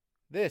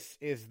This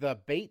is the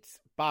Bates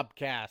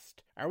Bobcast,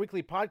 our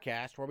weekly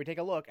podcast where we take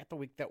a look at the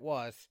week that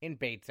was in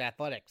Bates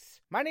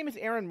athletics. My name is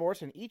Aaron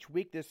Morse, and each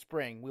week this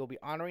spring we will be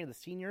honoring the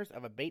seniors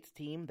of a Bates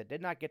team that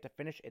did not get to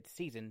finish its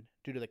season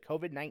due to the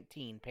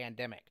COVID-19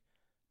 pandemic.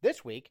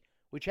 This week,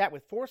 we chat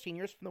with 4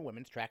 seniors from the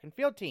women's track and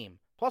field team,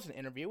 plus an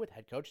interview with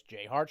head coach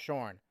Jay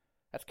Hartshorn.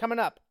 That's coming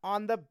up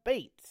on the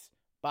Bates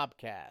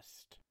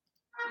Bobcast.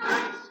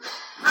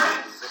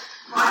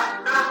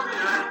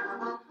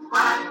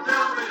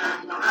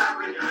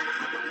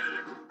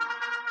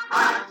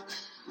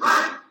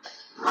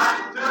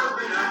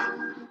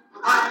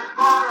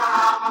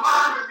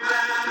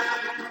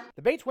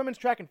 The Bates women's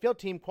track and field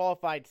team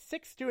qualified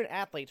 6 student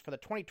athletes for the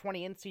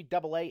 2020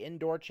 NCAA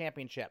Indoor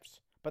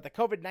Championships. But the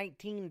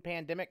COVID-19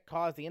 pandemic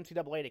caused the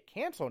NCAA to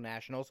cancel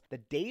nationals the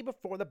day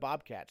before the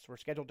Bobcats were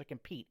scheduled to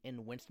compete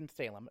in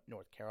Winston-Salem,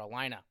 North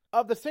Carolina.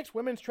 Of the 6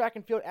 women's track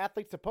and field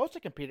athletes supposed to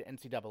compete at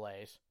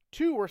NCAAs,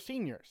 2 were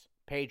seniors,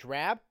 Paige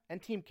Rabb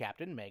and team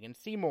captain Megan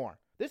Seymour.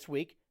 This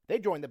week, they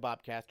joined the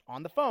Bobcast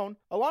on the phone,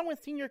 along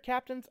with senior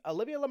captains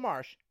Olivia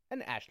LaMarche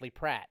and Ashley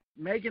Pratt.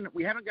 Megan,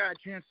 we haven't got a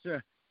chance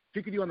to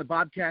speak with you on the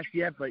Bobcast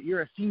yet, but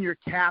you're a senior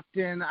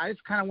captain. I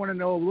just kind of want to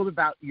know a little bit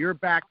about your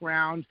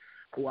background.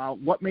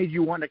 What made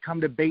you want to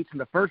come to Bates in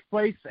the first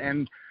place,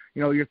 and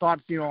your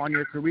thoughts on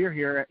your career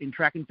here in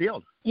track and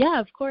field? Yeah,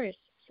 of course.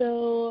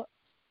 So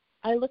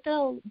I looked at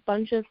a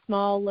bunch of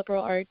small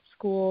liberal arts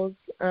schools,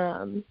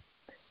 and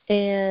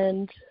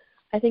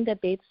I think that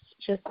Bates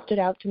just stood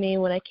out to me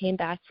when I came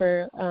back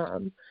for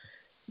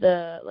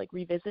the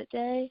revisit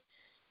day,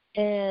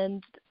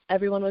 and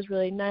everyone was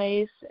really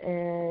nice,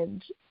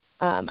 and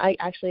I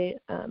actually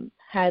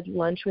had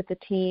lunch with the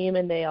team,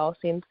 and they all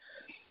seemed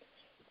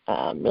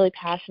really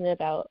passionate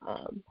about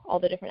all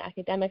the different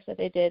academics that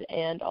they did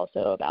and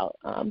also about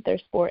their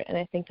sport, and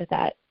I think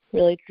that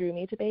really drew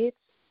me to Bates.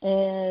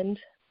 And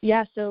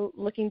yeah, so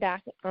looking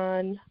back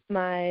on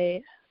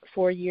my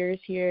 4 years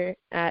here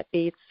at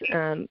Bates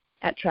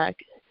at track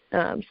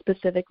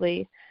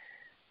specifically,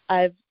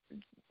 I've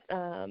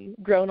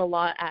grown a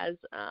lot as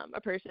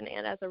a person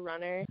and as a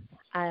runner.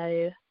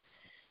 I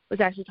was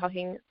actually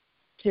talking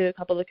to a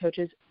couple of the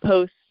coaches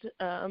post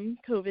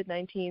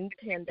COVID-19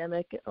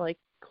 pandemic,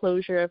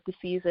 closure of the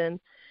season,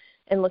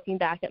 and looking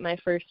back at my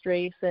first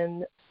race,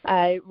 and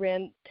I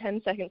ran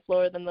 10 seconds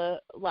slower than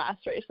the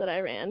last race that I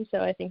ran.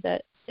 So I think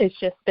that it's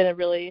just been a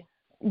really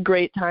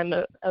great time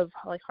of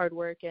hard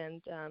work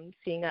and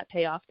seeing that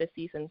pay off this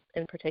season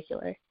in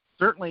particular.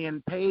 Certainly.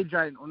 And Paige,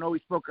 I know we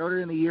spoke earlier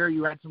in the year,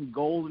 you had some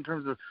goals in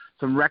terms of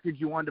some records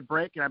you wanted to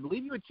break, and I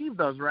believe you achieved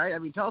those, right? I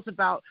mean, tell us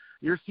about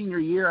your senior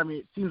year. I mean,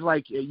 it seems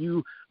like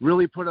you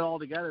really put it all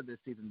together this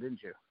season,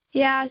 didn't you?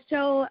 Yeah,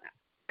 so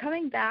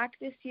coming back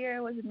this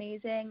year was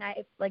amazing.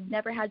 I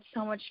never had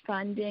so much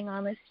fun being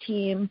on this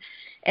team,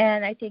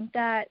 and I think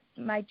that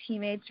my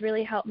teammates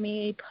really helped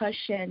me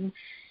push and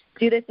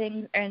do the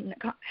things and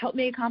help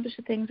me accomplish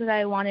the things that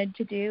I wanted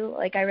to do.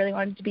 I really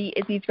wanted to be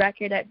Izzy's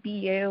record at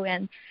BU,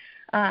 and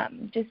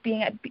just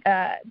being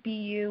at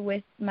BU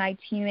with my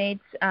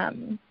teammates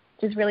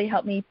just really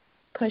helped me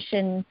push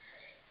and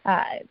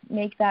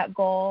make that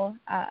goal.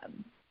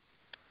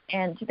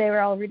 And they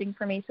were all rooting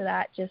for me, so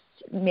that just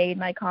made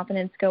my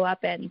confidence go up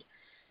and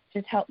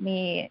just helped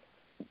me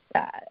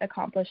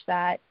accomplish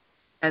that.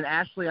 And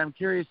Ashley, I'm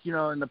curious,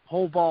 in the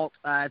pole vault,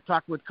 I've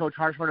talked with Coach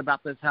Hartshorn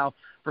about this, how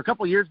for a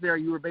couple of years there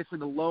you were basically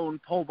the lone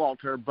pole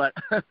vaulter, but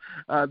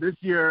this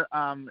year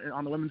on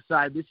the women's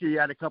side, this year you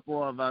had a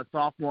couple of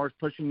sophomores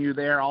pushing you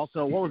there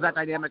also. What was that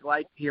dynamic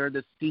like here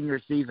this senior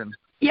season?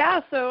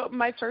 Yeah, so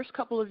my first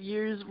couple of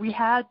years we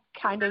had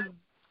kind of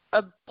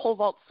a pole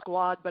vault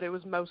squad, but it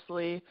was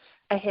mostly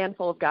a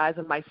handful of guys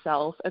and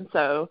myself, and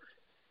so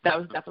that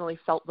was definitely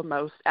felt the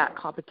most at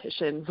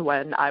competitions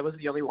when I was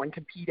the only one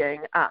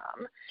competing.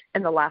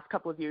 In the last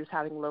couple of years,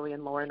 having Lily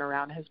and Lauren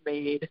around has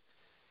made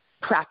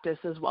practice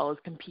as well as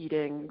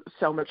competing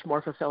so much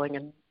more fulfilling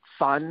and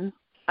fun,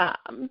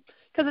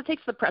 because it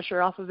takes the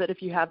pressure off of it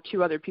if you have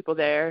 2 other people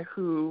there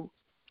who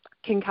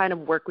can kind of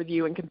work with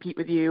you and compete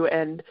with you,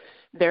 and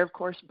they're, of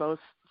course, both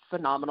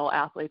phenomenal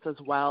athletes as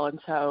well, and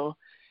so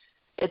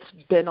it's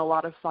been a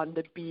lot of fun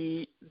to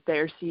be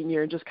their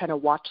senior and just kind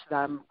of watch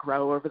them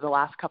grow over the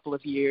last couple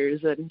of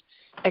years and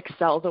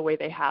excel the way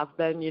they have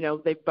been.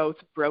 They both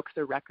broke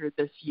the record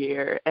this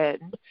year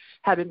and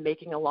have been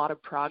making a lot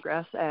of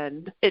progress.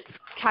 And it's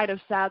kind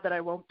of sad that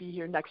I won't be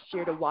here next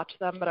year to watch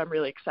them, but I'm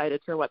really excited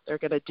for what they're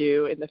going to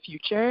do in the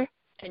future.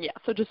 And yeah,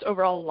 so just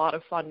overall a lot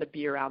of fun to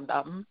be around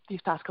them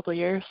these past couple of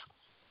years.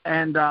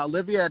 And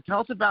Olivia, tell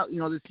us about,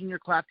 the senior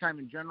class time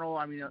in general.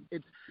 I mean,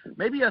 it's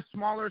maybe a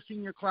smaller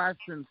senior class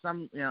than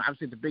some,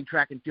 obviously it's a big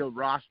track and field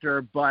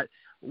roster, but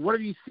what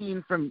have you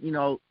seen from,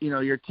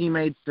 your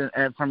teammates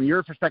and from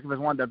your perspective as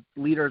one of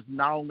the leaders,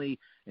 not only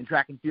in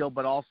track and field,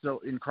 but also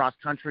in cross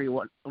country,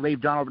 what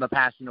they've done over the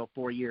past,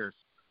 4 years?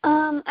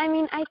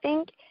 I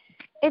think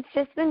it's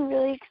just been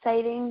really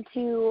exciting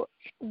to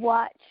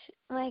watch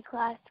my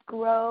class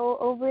grow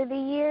over the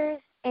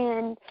years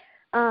and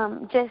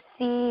just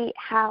see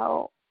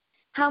how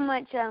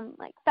much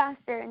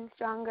faster and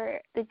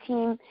stronger the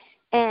team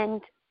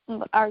and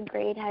our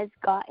grade has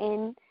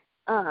gotten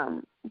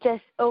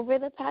just over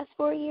the past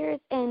 4 years.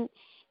 And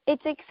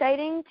it's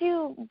exciting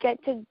to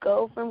get to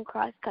go from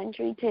cross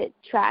country to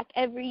track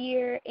every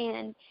year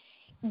and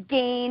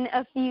gain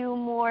a few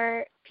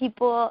more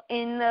people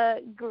in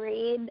the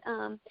grade,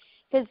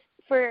 because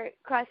for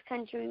cross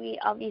country we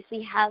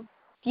obviously have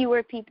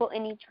fewer people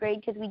in each grade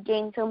because we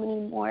gain so many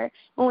more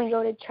when we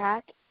go to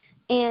track.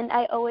 And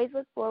I always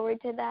look forward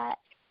to that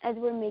as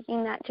we're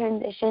making that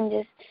transition,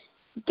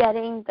 just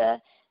getting the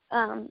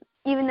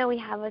even though we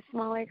have a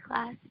smaller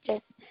class,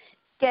 just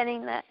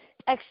getting the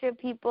extra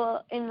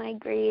people in my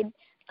grade,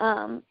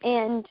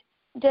 and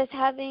just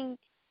having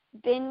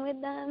been with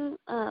them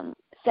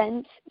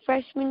since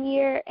freshman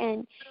year,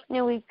 and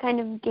we've kind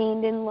of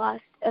gained and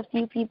lost a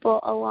few people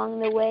along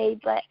the way,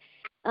 but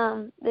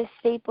the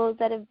staples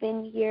that have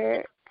been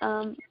here,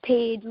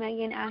 Paige,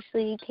 Megan,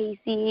 Ashley,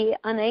 Casey,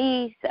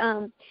 Anais,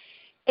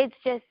 it's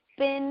just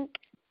been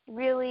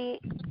really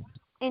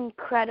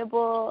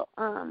incredible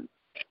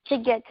to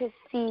get to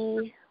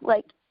see,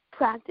 like,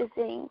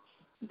 practicing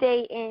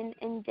day in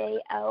and day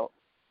out,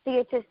 to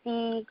get to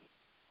see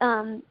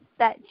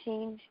that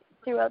change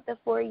throughout the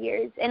 4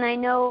 years. And I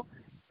know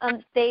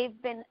they've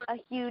been a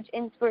huge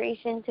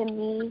inspiration to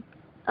me,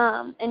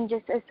 and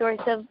just a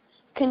source of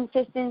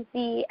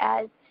consistency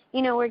as,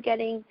 we're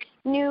getting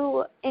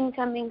new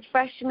incoming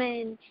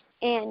freshmen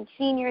and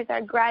seniors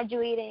are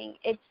graduating.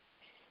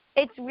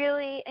 It's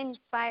really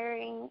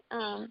inspiring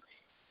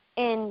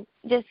and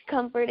just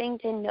comforting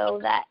to know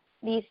that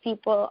these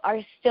people are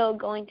still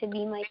going to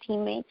be my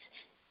teammates,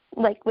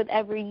 like, with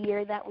every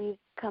year that we've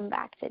come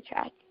back to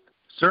track.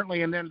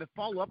 Certainly, and then to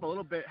follow up a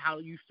little bit how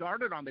you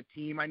started on the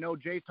team, I know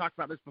Jay talked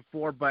about this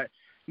before, but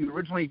you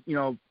originally,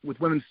 with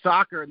women's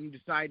soccer, and you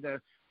decided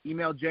to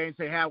email Jay and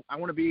say, hey, I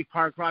want to be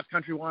part of cross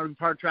country, I want to be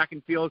part of track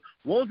and field.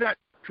 What was that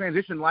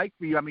transition like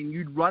for you? I mean,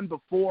 you'd run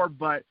before,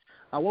 but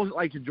what was it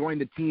like to join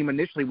the team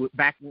initially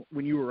back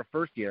when you were a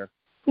first year?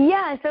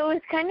 Yeah, so it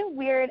was kind of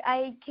weird.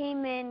 I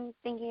came in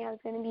thinking I was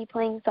going to be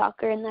playing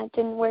soccer, and that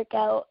didn't work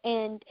out.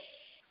 And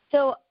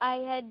so I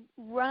had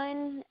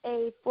run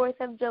a 4th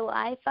of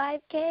July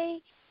 5K,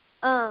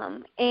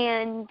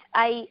 and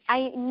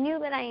I knew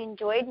that I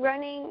enjoyed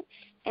running,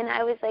 and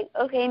I was like,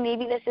 okay,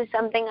 maybe this is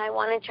something I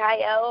want to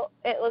try out.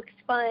 It looks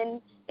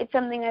fun. It's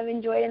something I've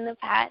enjoyed in the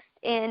past,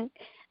 and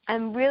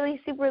I'm really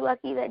super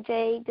lucky that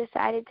Jay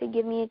decided to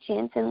give me a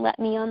chance and let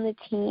me on the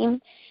team.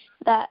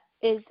 That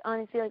is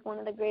honestly, like, one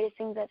of the greatest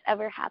things that's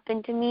ever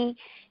happened to me.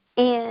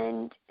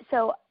 And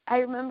so I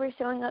remember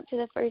showing up to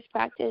the first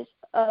practice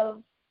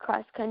of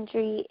cross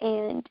country,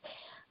 and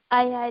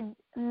I had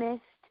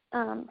missed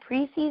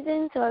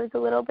preseason, so I was a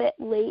little bit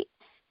late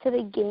to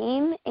the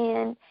game,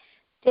 and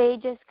Jay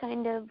just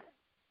kind of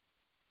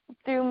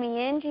threw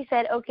me in. She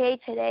said, okay,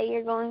 today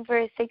you're going for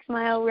a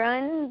 6-mile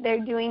run. They're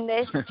doing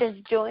this,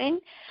 just join.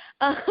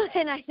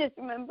 And I just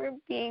remember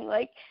being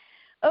like,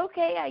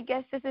 okay, I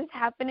guess this is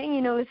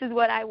happening. This is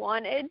what I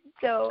wanted.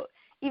 So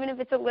even if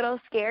it's a little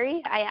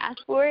scary, I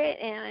asked for it,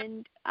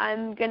 and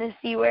I'm going to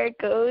see where it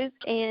goes.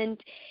 And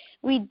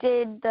we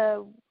did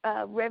the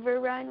river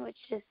run, which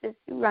is this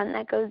run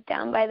that goes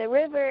down by the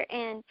river.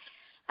 And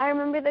I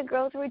remember the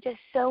girls were just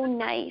so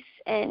nice,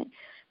 and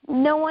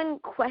no one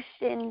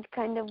questioned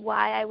kind of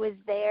why I was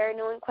there.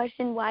 No one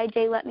questioned why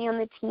Jay let me on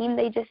the team.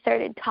 They just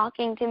started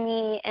talking to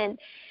me and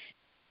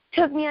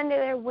took me under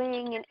their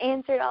wing and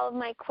answered all of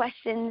my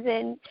questions.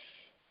 And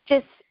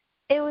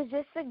it was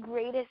just the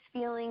greatest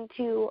feeling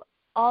to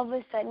all of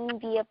a sudden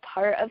be a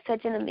part of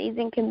such an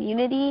amazing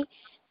community.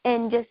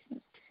 And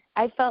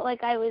I felt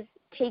like I was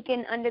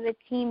taken under the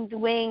team's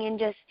wing and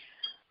just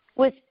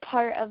was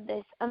part of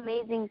this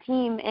amazing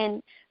team.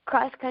 And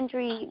cross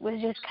country was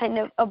just kind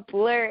of a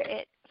blur.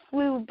 It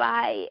flew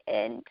by,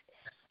 and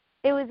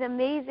it was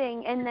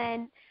amazing. And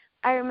then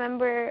I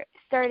remember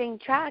starting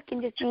track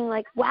and just being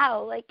like,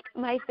 wow, like,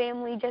 my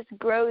family just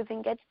grows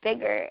and gets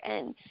bigger.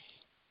 And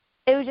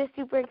it was just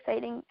super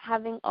exciting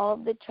having all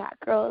of the track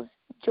girls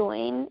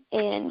join,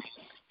 and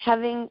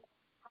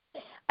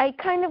I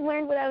kind of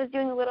learned what I was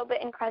doing a little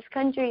bit in cross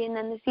country, and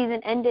then the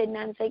season ended, and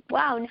I was like,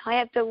 wow, now I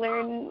have to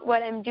learn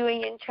what I'm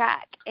doing in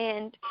track.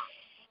 And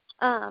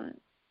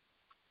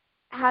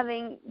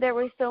there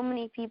were so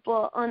many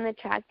people on the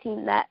track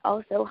team that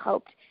also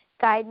helped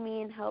guide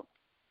me and helped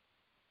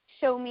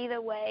show me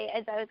the way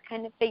as I was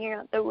kind of figuring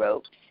out the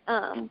ropes.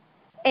 And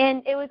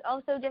it was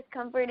also just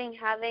comforting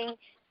having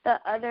the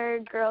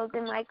other girls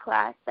in my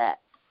class that,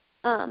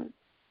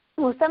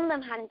 some of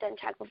them hadn't done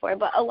track before,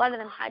 but a lot of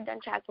them had done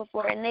track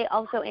before, and they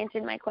also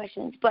answered my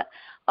questions, but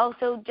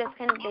also just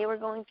kind of they were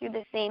going through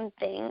the same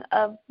thing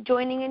of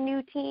joining a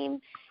new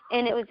team,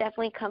 and it was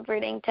definitely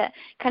comforting to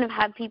kind of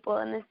have people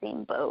in the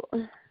same boat.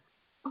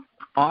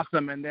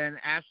 Awesome. And then,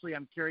 Ashley,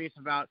 I'm curious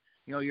about,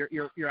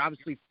 you're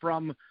obviously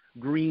from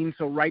Greene,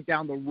 so right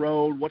down the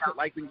road. What's it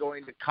like been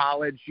going to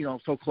college,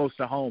 so close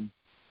to home?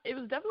 It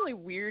was definitely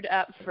weird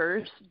at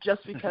first,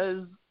 just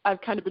because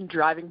I've kind of been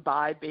driving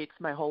by Bates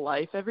my whole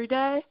life every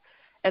day.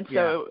 And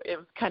so It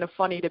was kind of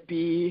funny to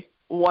be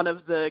one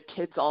of the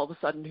kids all of a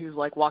sudden who's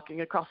like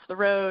walking across the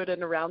road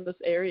and around this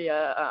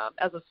area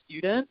as a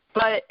student.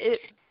 But it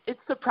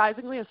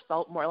surprisingly has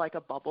felt more like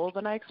a bubble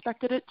than I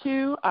expected it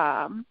to,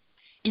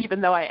 even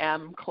though I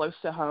am close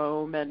to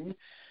home and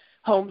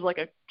home's like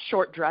a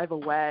short drive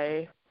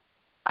away.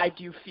 I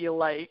do feel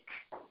like,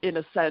 in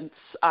a sense,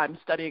 I'm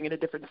studying in a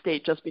different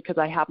state just because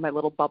I have my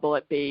little bubble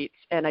at Bates,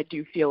 and I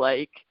do feel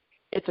like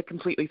it's a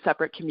completely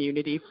separate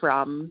community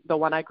from the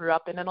one I grew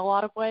up in a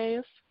lot of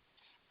ways.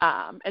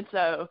 And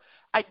so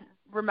I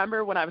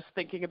remember when I was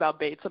thinking about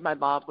Bates and my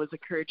mom was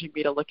encouraging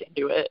me to look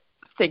into it,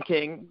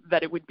 thinking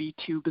that it would be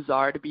too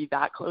bizarre to be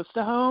that close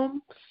to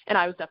home. And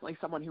I was definitely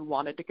someone who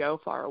wanted to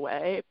go far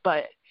away,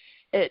 but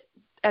it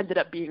ended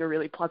up being a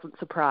really pleasant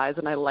surprise,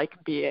 and I like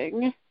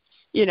being,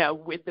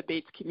 with the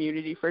Bates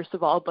community, first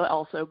of all, but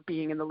also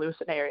being in the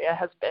Lewiston area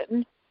has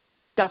been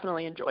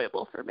definitely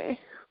enjoyable for me.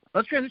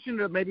 Let's transition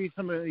to maybe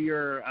some of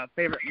your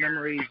favorite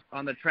memories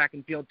on the track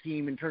and field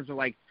team in terms of,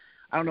 like,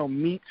 I don't know,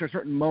 meets or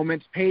certain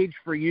moments. Paige,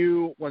 for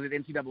you, was it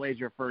NCAA's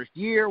your first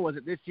year? Was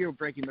it this year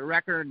breaking the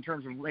record in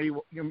terms of maybe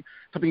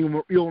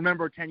something you'll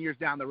remember 10 years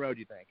down the road,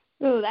 you think?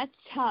 Oh, that's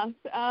tough.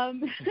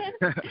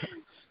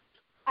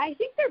 I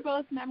think they're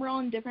both memorable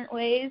in different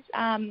ways.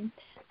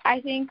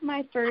 I think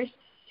my first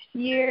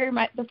year,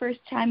 the first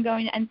time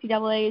going to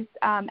NCAA's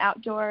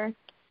outdoor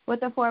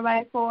with a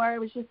 4x4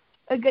 was just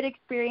a good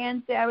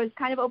experience. I was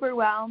kind of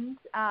overwhelmed.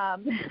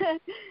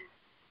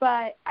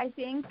 But I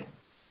think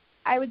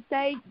I would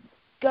say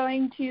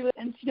going to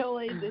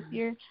NCAA's this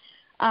year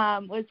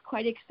was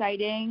quite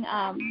exciting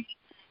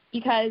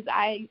because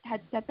I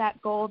had set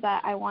that goal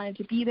that I wanted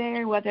to be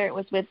there, whether it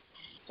was with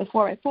the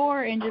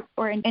 4x4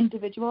 or an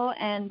individual,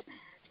 and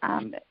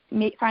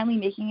finally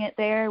making it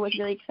there was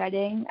really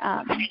exciting,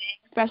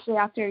 especially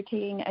after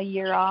taking a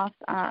year off.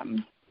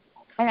 And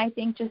I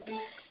think just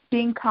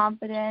being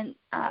confident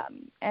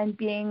and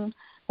being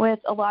with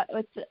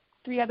the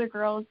 3 other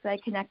girls that I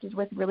connected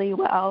with really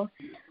well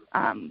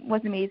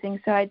was amazing.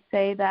 So I'd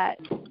say that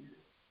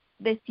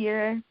this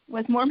year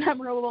was more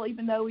memorable,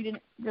 even though we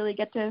didn't really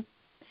get to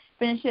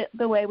finish it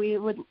the way we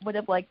would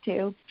have liked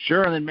to.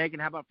 Sure. And then, Megan,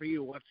 how about for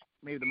you? What's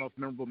maybe the most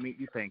memorable meet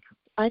you think?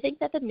 I think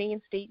that the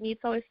Maine State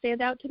meets always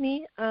stand out to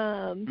me,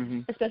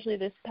 especially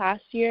this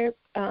past year.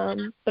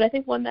 But I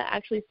think one that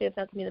actually stands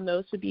out to me the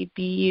most would be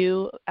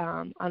BU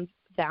on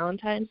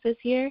Valentine's this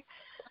year,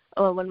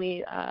 when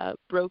we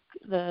broke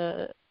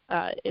the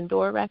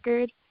indoor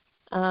record.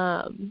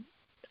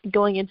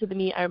 Going into the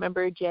meet, I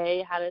remember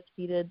Jay had us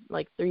seated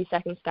like 3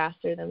 seconds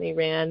faster than we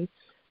ran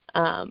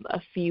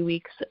a few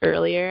weeks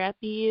earlier at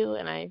BU,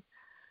 and I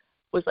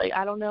was like,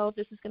 I don't know if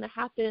this is going to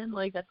happen.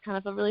 Like, that's kind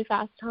of a really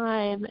fast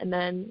time. And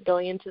then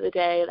going into the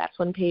day, that's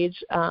when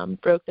Paige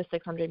broke the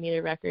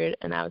 600-meter record,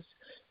 and that was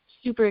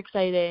super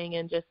exciting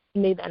and just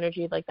made the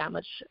energy like that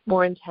much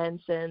more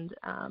intense and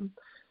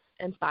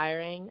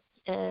inspiring.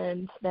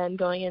 And then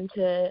going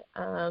into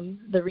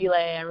the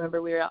relay, I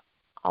remember we were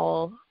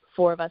all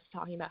 4 of us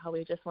talking about how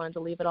we just wanted to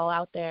leave it all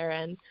out there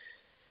and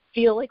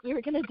feel like we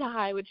were going to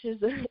die, which is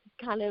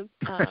kind of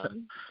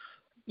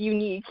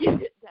unique,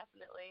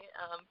 definitely,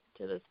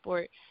 to the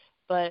sport.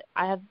 But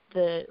I have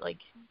the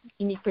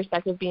unique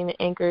perspective being an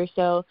anchor,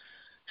 so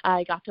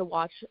I got to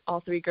watch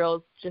all 3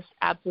 girls just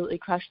absolutely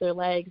crush their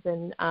legs,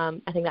 and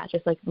I think that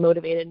just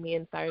motivated me,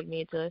 inspired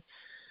me to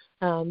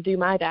do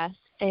my best.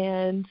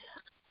 And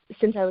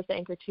since I was the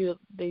anchor too,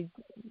 the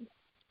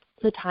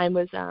time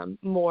was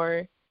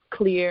more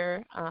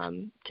clear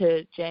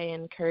to Jay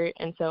and Kurt,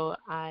 and so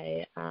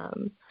I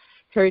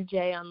heard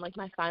Jay on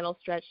my final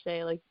stretch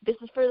say this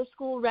is for the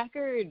school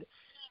record,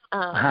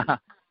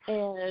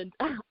 and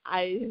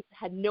I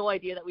had no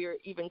idea that we were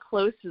even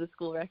close to the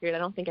school record. I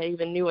don't think I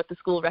even knew what the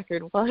school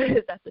record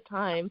was at the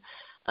time,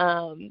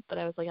 but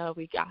I was like,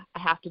 I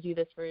have to do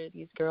this for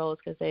these girls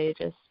because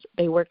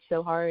they worked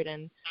so hard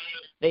and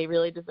they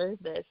really deserve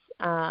this.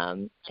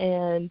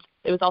 And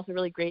it was also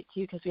really great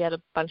too because we had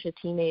a bunch of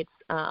teammates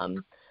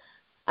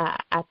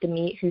at the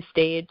meet who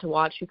stayed to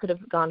watch, who could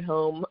have gone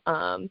home,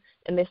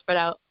 and they spread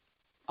out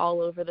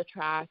all over the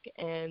track,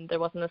 and there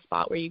wasn't a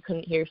spot where you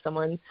couldn't hear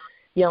someone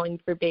yelling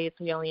for Bates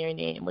or yelling your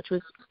name, which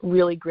was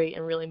really great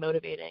and really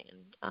motivating.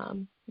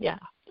 And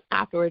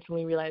afterwards when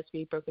we realized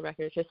we broke the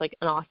record, it's just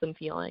an awesome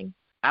feeling.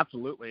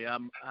 Absolutely.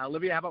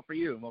 Olivia, how about for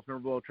you? Most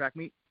memorable track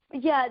meet?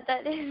 Yeah,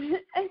 that is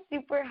a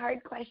super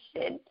hard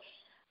question.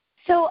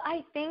 So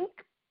I think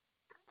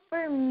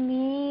for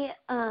me,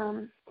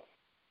 I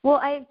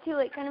have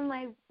 2, kind of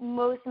my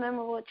most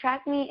memorable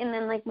track meet and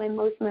then my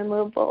most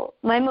memorable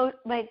memory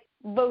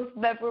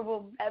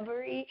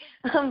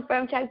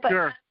from track. But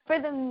sure. For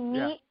the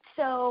meet,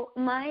 so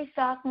my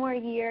sophomore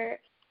year,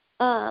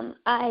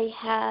 I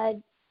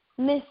had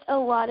missed a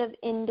lot of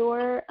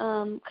indoor,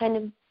 kind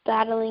of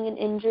battling an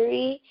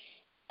injury.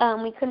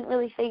 We couldn't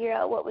really figure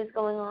out what was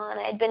going on.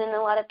 I had been in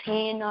a lot of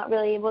pain, not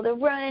really able to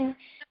run.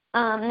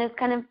 And it was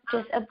kind of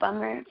just a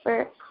bummer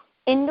for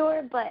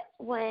indoor. But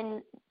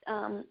when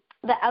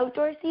the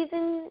outdoor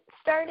season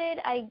started,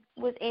 I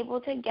was able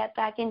to get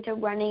back into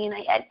running, and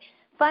I had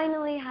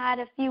finally had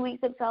a few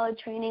weeks of solid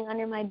training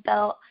under my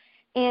belt.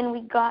 and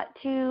we got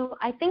to,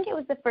 I think it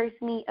was the first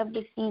meet of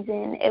the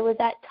season. It was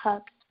at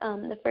Tufts,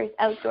 the first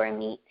outdoor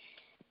meet.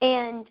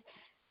 And,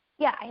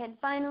 yeah, I had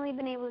finally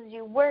been able to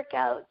do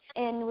workouts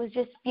and was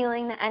just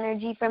feeling the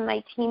energy from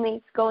my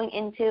teammates going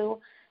into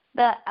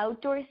the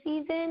outdoor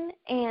season.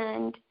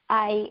 And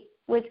I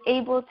was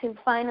able to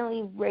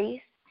finally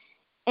race,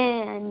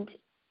 and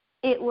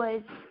it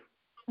was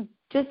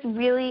just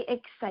really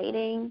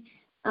exciting,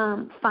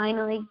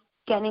 finally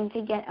getting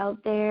to get out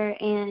there.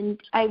 And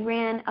I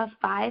ran a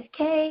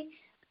 5K,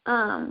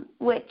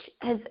 which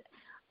has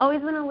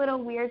always been a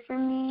little weird for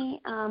me,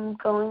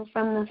 going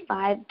from the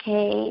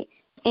 5K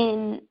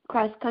in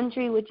cross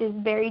country, which is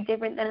very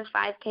different than a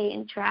 5K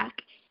in track.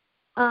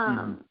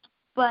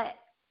 But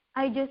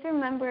I just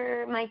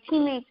remember my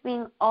teammates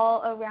being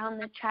all around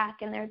the track,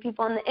 and there were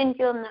people in the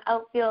infield and the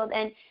outfield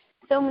and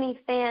so many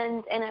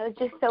fans, and I was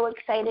just so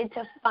excited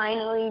to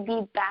finally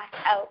be back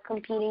out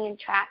competing in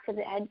track because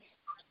it had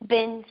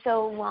been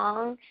so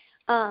long.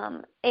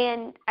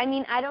 And, I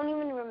mean, I don't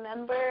even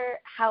remember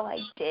how I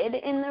did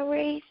in the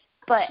race,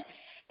 but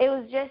it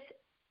was just,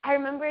 I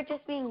remember it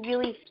just being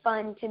really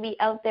fun to be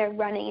out there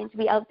running and to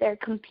be out there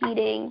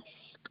competing.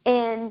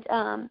 And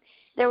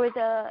there was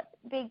a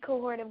big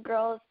cohort of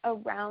girls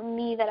around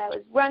me that I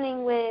was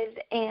running with,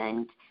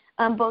 and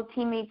both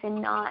teammates and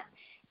not.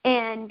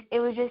 And it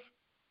was just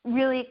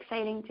really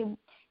exciting to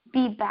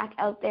be back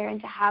out there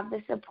and to have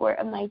the support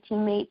of my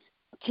teammates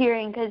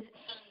cheering, because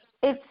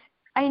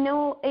I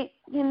know it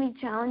can be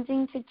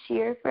challenging to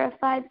cheer for a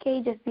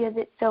 5K just because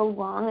it's so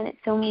long and it's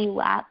so many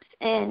laps,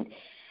 and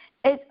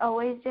it's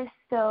always just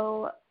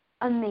so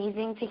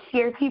amazing to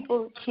hear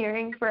people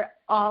cheering for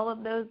all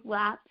of those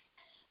laps,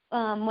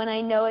 when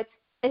I know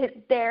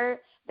they're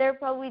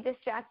probably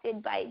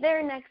distracted by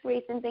their next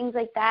race and things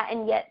like that,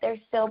 and yet they're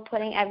still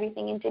putting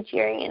everything into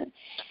cheering.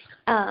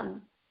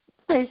 And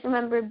I just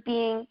remember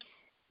being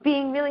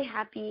really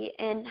happy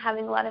and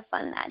having a lot of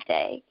fun that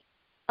day.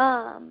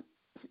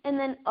 And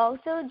then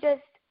also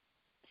just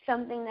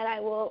something that I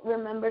will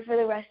remember for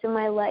the rest of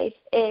my life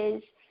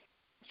is,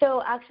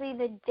 so actually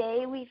the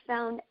day we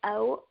found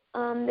out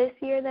this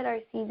year that our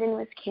season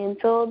was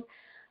canceled,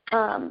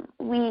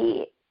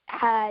 we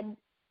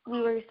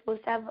were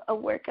supposed to have a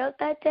workout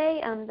that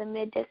day, the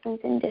mid-distance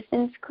and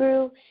distance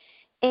crew.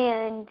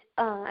 And,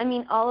 I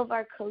mean, all of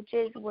our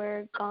coaches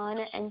were gone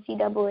at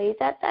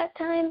NCAAs at that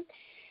time.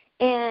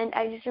 And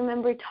I just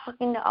remember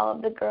talking to all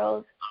of the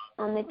girls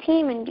on the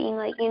team and being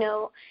like, you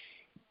know,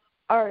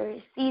 our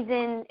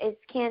season is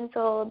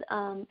canceled.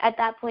 At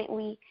that point,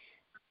 we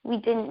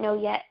didn't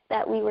know yet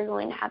that we were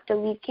going to have to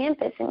leave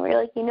campus. And we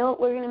were like, you know what,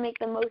 we're going to make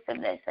the most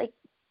of this. Like,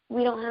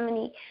 we don't have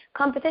any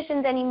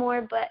competitions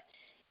anymore, but,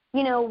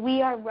 you know,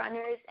 we are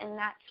runners, and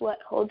that's what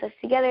holds us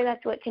together.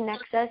 That's what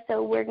connects us.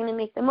 So we're going to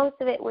make the most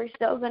of it. We're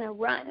still going to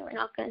run. We're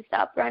not going to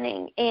stop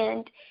running.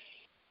 And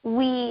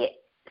we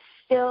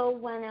still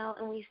went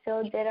out and we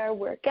still did our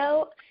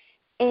workout.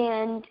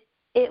 And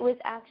it was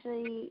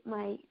actually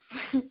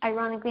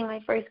ironically,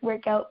 my first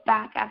workout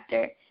back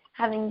after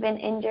having been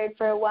injured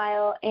for a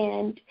while.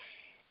 And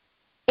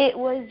it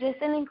was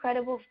just an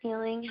incredible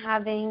feeling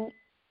having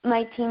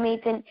my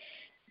teammates and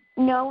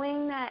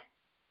knowing that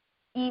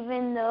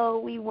even though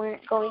we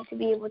weren't going to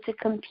be able to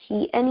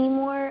compete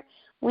anymore,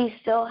 we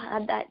still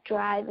had that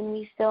drive, and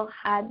we still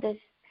had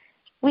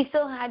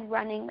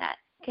running that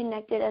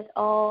connected us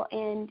all.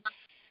 And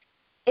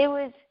it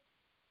was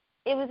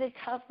a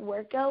tough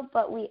workout,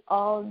 but we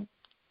all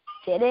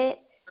did it.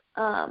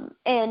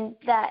 And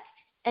that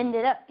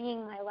ended up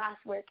being my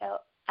last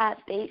workout at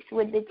base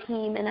with the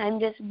team, and I'm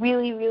just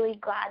really, really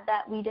glad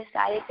that we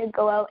decided to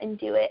go out and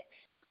do it.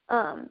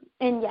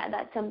 And yeah,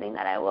 that's something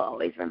that I will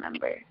always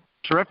remember.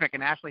 Terrific.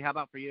 And Ashley, how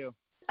about for you?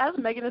 As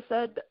Megan has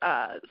said,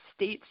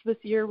 States this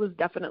year was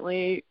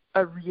definitely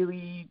a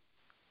really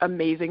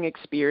amazing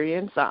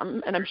experience.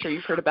 And I'm sure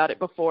you've heard about it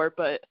before,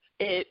 but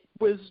it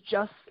was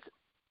just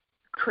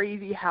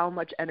crazy how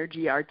much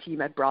energy our team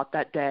had brought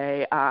that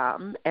day.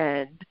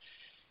 And,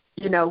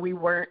 you know, we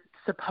weren't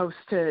supposed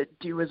to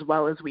do as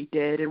well as we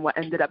did. And what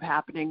ended up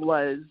happening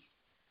was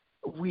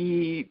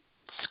we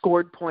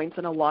scored points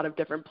in a lot of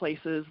different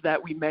places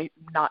that we may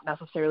not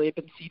necessarily have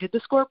been seeded to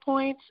score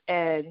points.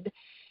 And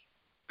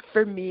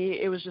for me,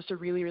 it was just a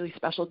really, really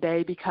special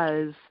day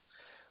because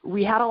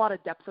we had a lot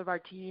of depth of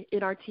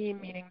in our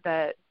team, meaning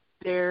that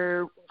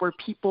there were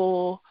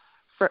people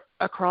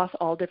across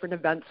all different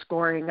events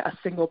scoring a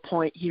single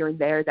point here and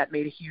there that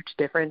made a huge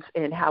difference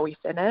in how we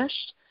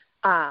finished.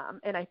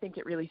 And I think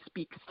it really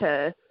speaks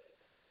to,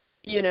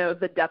 you know,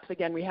 the depth,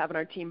 again, we have in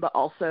our team, but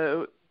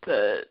also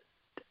the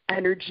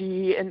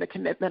energy and the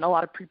commitment a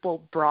lot of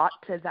people brought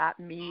to that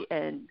meet.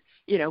 And,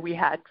 you know, we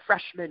had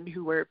freshmen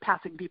who were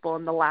passing people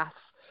in the last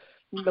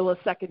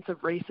milliseconds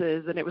of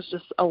races, and it was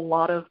just a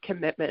lot of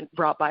commitment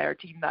brought by our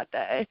team that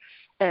day,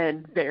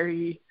 and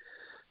very,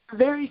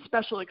 very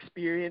special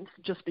experience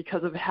just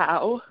because of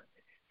how,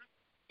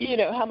 you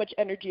know, how much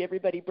energy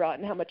everybody brought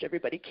and how much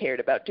everybody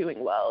cared about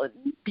doing well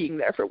and being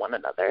there for one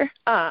another.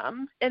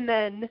 And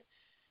then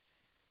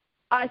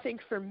I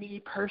think for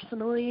me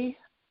personally,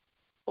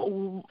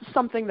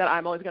 something that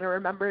I'm always going to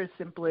remember is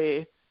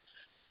simply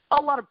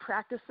a lot of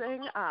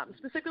practicing,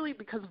 specifically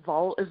because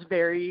vault is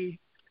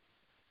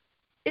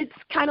it's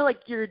kind of like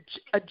you're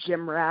a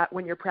gym rat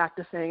when you're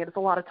practicing, and it's a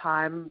lot of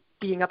time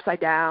being upside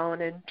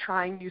down and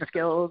trying new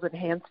skills and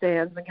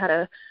handstands and kind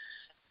of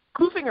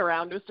goofing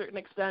around to a certain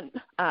extent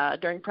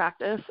during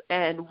practice.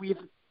 And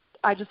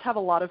I just have a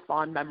lot of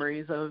fond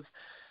memories of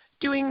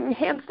doing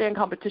handstand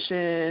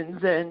competitions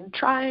and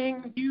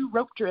trying new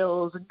rope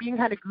drills and being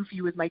kind of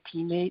goofy with my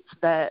teammates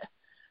that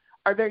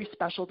are very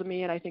special to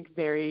me and I think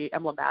very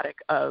emblematic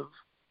of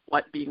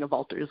what being a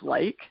vaulter is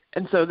like.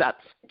 And so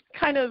that's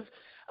kind of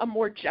a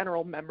more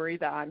general memory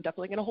that I'm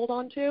definitely going to hold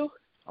on to.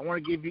 I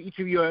want to give each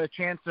of you a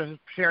chance to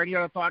share any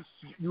other thoughts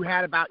you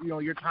had about,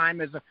 your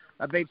time as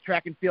a Bates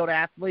track and field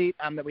athlete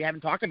that we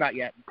haven't talked about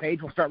yet.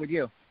 Paige, we'll start with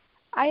you.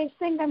 I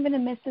think I'm going to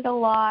miss it a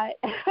lot.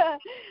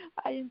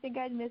 I didn't think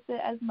I'd miss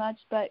it as much,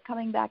 but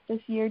coming back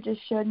this year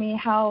just showed me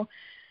how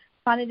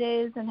fun it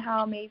is and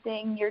how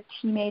amazing your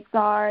teammates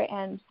are.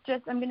 And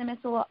just I'm going to miss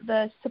a lot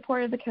the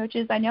support of the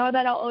coaches. I know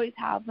that I'll always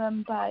have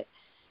them, but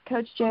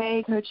Coach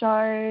Jay, Coach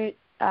Art,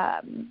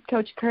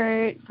 Coach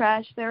Kurt,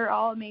 Fresh, they're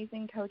all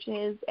amazing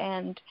coaches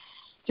and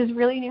just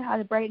really knew how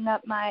to brighten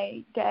up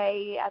my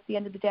day at the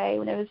end of the day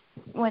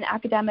when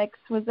academics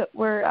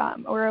were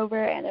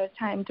over and it was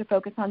time to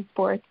focus on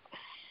sports.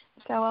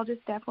 So I'll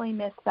just definitely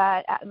miss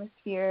that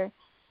atmosphere,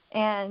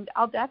 and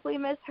I'll definitely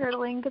miss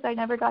hurdling because I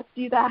never got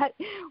to do that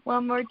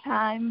one more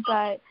time.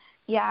 But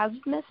yeah,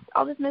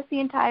 I'll just miss the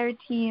entire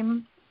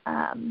team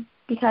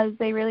because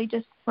they really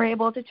just were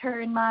able to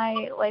turn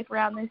my life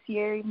around this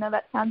year, even though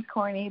that sounds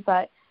corny.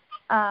 But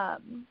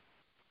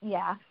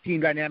yeah,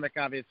 team dynamic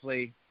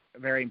obviously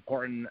very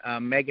important.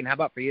 Megan, how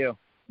about for you?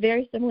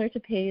 Very similar to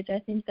Paige. I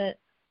think that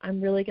I'm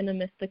really going to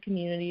miss the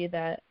community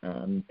that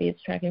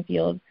Bates Track and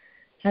Field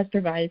has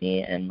provided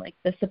me and, like,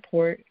 the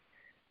support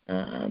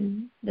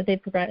that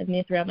they've provided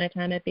me throughout my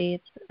time at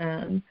Bates.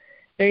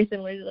 Very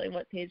similar to, like,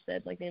 what Paige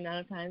said, like, the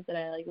amount of times that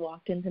I, like,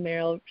 walked into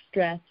Merrill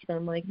stressed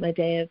from, like, my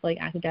day of, like,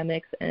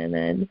 academics and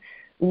then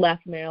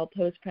left Merrill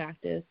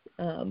post-practice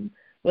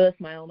with a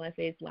smile on my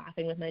face,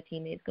 laughing with my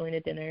teammates, going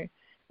to dinner.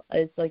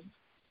 It's, like,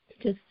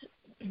 just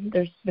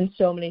there's been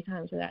so many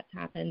times where that's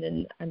happened,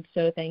 and I'm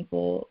so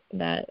thankful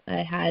that I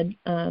had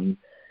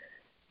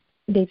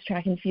Bates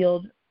Track and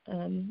Field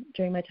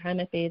during my time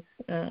at Bates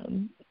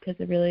because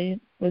it really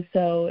was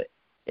so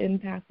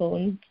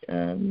impactful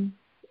and,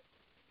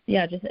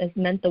 just has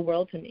meant the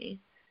world to me.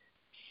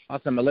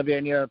 Awesome. Olivia,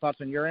 any other thoughts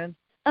on your end?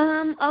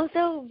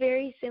 Also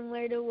very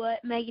similar to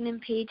what Megan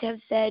and Paige have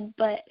said,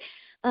 but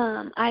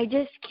I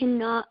just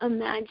cannot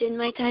imagine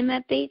my time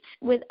at Bates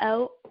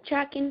without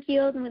track and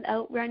field and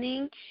without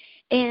running,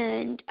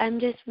 and I'm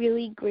just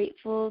really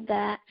grateful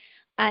that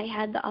I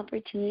had the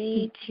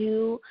opportunity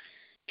to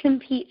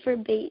compete for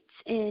Bates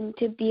and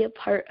to be a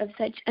part of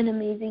such an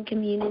amazing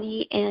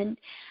community. And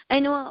I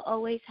know I'll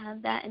always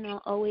have that and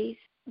I'll always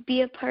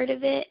be a part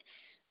of it,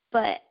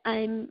 but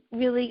I'm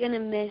really going to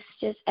miss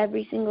just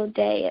every single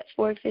day at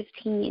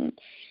 4:15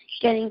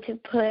 getting to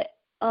put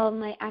all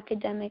my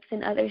academics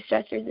and other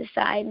stressors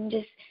aside and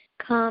just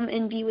come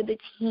and be with the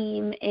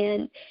team.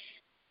 And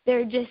there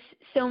are just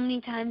so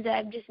many times that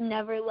I've just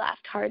never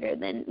laughed harder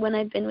than when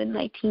I've been with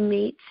my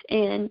teammates,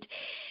 and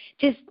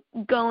just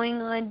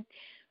going on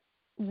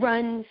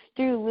runs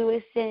through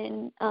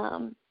Lewiston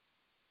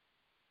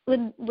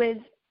with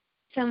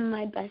some of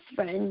my best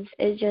friends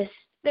is just,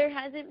 there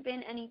hasn't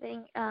been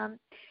anything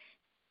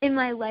in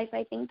my life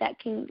I think that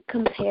can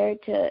compare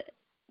to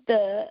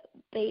the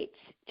Bates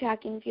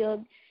Track and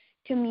Field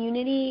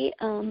community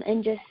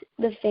and just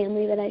the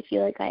family that I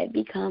feel like I have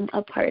become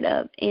a part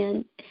of.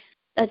 And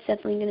that's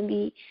definitely going to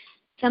be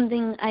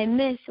something I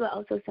miss, but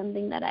also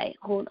something that I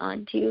hold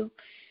on to.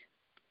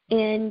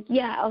 And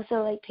yeah,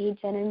 also like Paige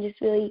said, I'm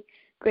just really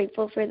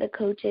grateful for the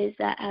coaches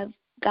that have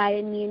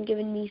guided me and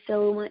given me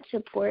so much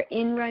support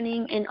in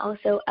running and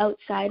also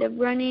outside of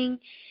running,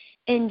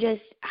 and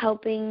just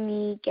helping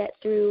me get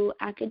through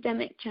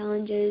academic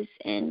challenges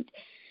and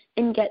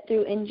get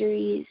through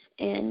injuries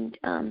and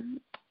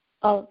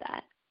all of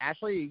that.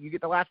 Ashley, you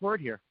get the last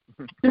word here.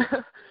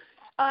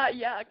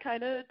 Yeah,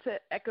 kind of to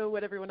echo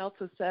what everyone else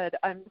has said,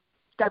 I'm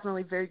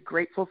definitely very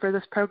grateful for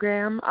this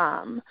program.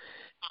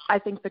 I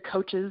think the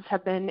coaches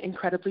have been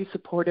incredibly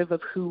supportive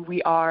of who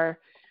we are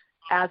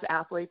as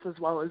athletes as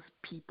well as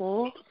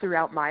people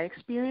throughout my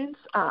experience.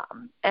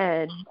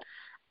 And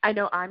I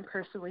know I'm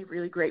personally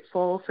really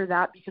grateful for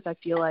that because I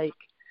feel like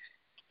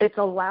it's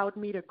allowed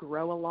me to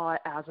grow a lot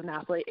as an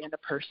athlete and a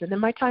person in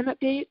my time at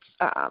Bates.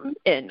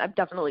 And I'm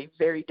definitely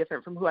very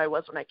different from who I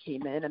was when I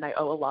came in, and I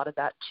owe a lot of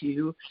that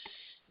to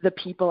the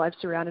people I've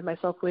surrounded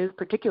myself with,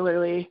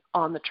 particularly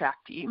on the track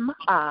team.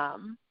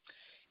 And,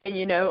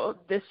 you know,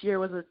 this year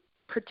was a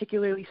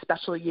particularly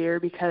special year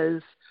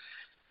because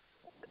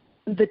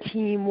the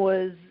team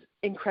was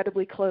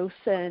incredibly close,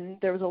 and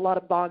there was a lot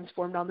of bonds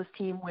formed on this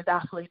team with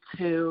athletes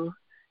who,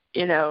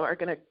 you know, are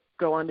going to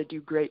go on to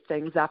do great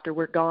things after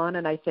we're gone.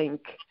 And I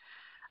think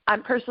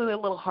I'm personally a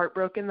little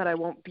heartbroken that I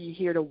won't be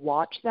here to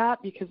watch that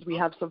because we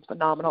have some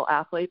phenomenal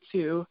athletes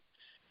who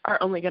are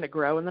only going to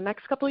grow in the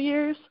next couple of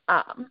years.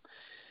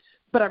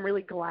 But I'm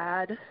really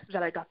glad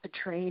that I got to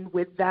train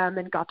with them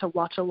and got to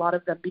watch a lot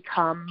of them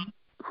become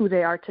who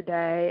they are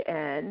today.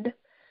 And,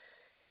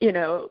 you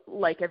know,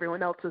 like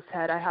everyone else has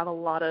said, I have a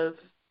lot of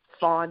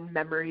fond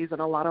memories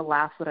and a lot of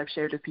laughs that I've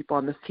shared with people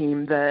on this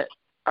team that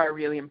are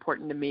really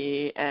important to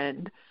me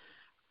and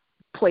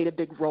played a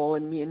big role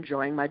in me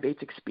enjoying my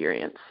Bates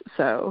experience.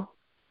 So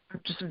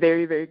I'm just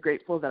very, very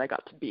grateful that I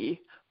got to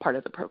be part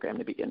of the program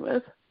to begin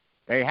with.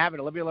 There you have it.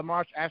 Olivia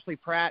LaMarche, Ashley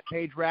Pratt,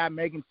 Paige Rabb,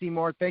 Megan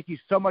Seymour. Thank you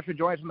so much for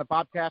joining us on the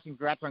Bobcast, and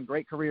congrats on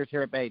great careers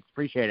here at Bates.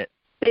 Appreciate it.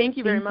 Thank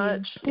you very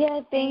much. Yeah,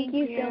 thank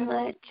you so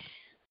much.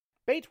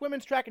 Bates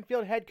women's track and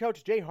field head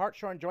coach Jay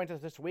Hartshorn joins us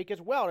this week as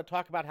well to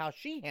talk about how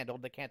she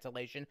handled the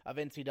cancellation of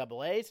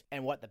NCAAs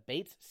and what the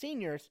Bates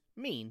seniors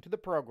mean to the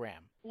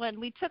program. When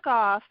we took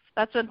off,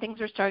 that's when things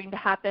were starting to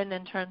happen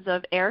in terms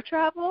of air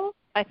travel.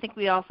 I think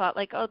we all thought,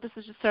 like, oh, this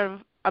is just sort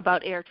of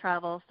about air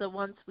travel. So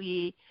once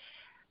we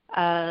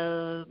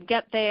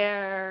get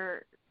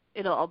there,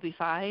 it'll all be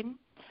fine.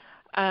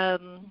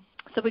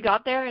 So we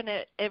got there, and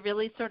it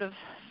really sort of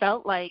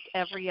felt like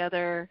every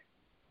other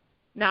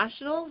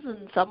nationals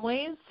in some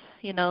ways.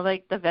 You know,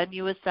 like the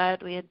venue was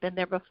set. We had been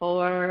there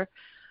before.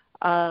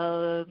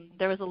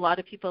 There was a lot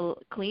of people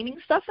cleaning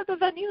stuff at the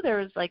venue. There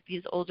was like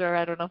these older,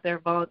 I don't know if they're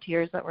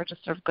volunteers that were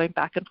just sort of going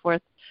back and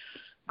forth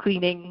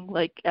cleaning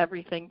like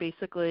everything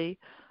basically.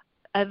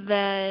 And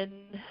then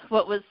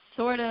what was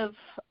sort of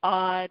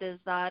odd is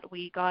that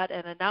we got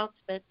an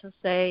announcement to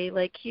say,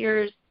 like,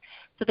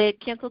 so they had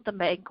canceled the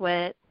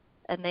banquet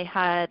and they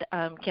had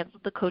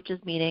canceled the coaches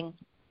meeting,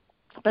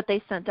 but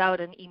they sent out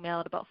an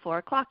email at about 4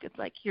 o'clock. It's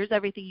like, here's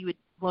everything you would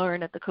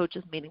learn at the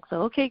coaches meeting.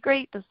 So, okay,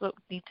 great. This is what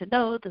we need to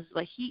know. This is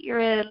what heat you're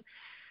in.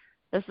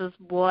 This is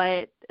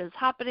what is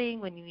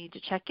happening when you need to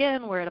check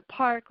in, where to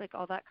park, like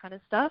all that kind of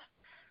stuff.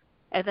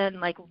 And then,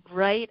 like,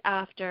 right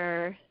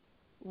after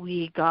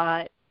we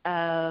got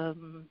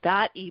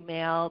that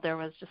email, there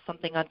was just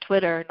something on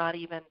Twitter, not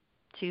even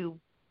to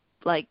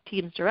like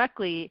teams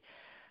directly,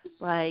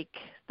 like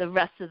the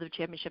rest of the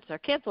championships are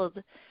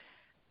canceled,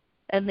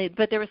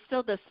 but there was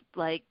still this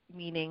like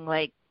meaning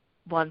like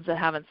ones that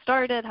haven't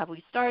started, have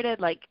we started?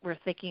 Like we're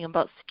thinking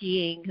about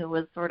skiing, who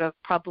was sort of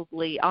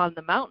probably on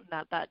the mountain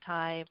at that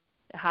time,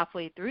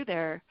 halfway through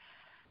their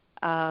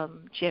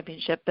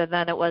championship, and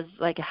then it was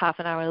like a half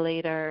an hour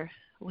later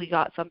we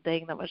got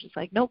something that was just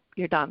like, nope,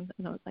 you're done.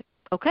 And I was like,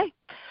 okay.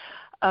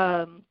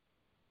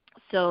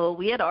 So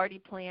we had already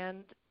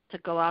planned to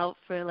go out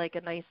for like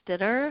a nice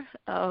dinner.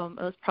 It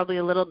was probably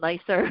a little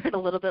nicer and a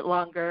little bit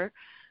longer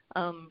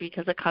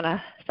because it kind of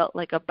felt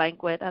like a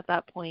banquet at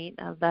that point.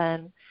 And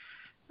then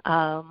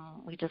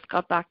we just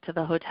got back to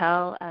the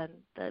hotel, and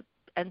the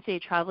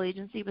NCAA travel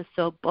agency was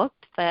so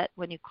booked that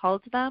when you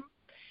called them,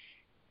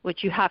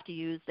 which you have to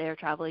use their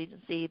travel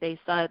agency, they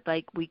said,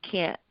 like, we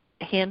can't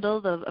handle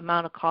the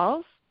amount of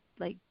calls.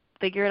 Like,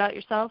 figure it out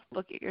yourself,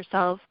 book it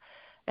yourself,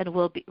 and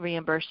we'll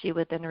reimburse you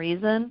within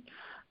reason.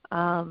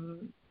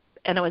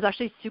 And it was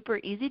actually super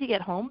easy to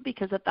get home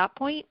because at that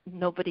point,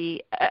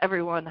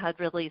 everyone had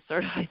really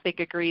sort of, I think,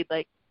 agreed,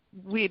 like,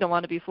 we don't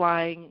want to be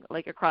flying,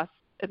 like, across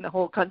in the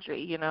whole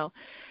country, you know.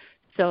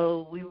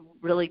 So we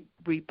really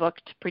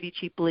rebooked pretty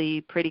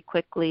cheaply, pretty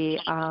quickly.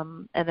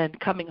 And then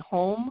coming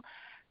home,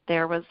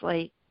 there was,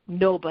 like,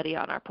 nobody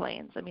on our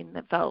planes. I mean,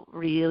 it felt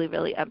really,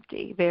 really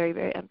empty, very,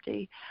 very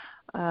empty.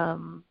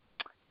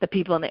 The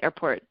people in the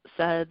airport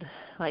said,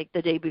 like,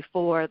 the day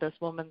before, this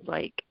woman's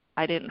like,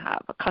 I didn't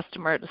have a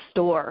customer at the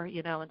store,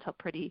 you know, until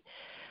a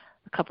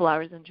couple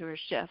hours into her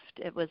shift.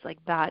 It was like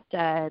that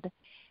dead.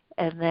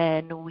 And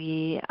then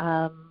we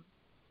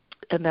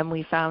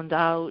found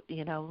out,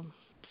 you know,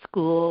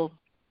 school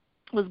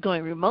was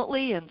going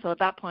remotely, and so at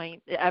that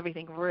point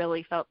everything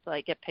really felt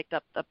like it picked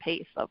up the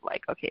pace of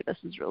like, okay, this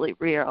is really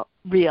real.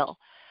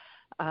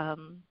 So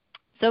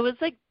it was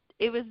like,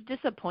 it was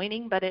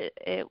disappointing, but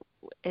it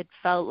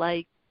felt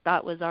like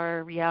that was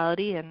our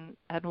reality and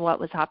what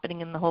was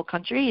happening in the whole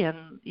country,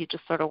 and you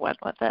just sort of went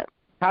with it.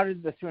 How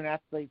did the student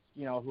athletes,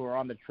 you know, who are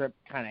on the trip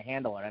kind of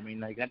handle it? I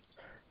mean, like, that's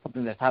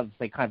something that's, how to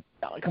say, kind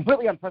of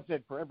completely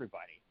unprecedented for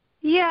everybody.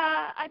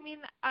 Yeah, I mean,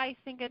 I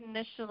think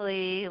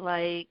initially,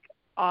 like,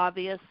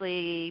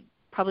 obviously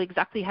probably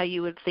exactly how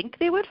you would think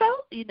they would feel,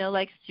 you know,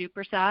 like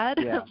super sad,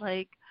 yeah.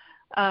 like,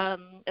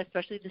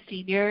 especially the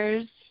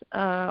seniors.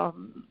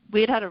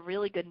 We had a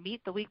really good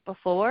meet the week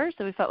before,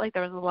 so we felt like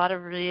there was a lot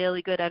of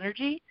really good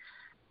energy.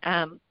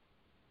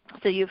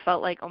 So you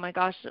felt like, oh my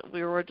gosh,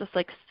 we were just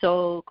like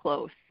so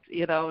close,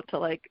 you know, to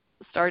like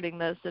starting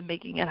this and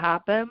making it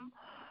happen.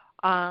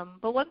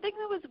 But one thing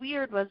that was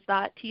weird was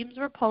that teams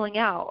were pulling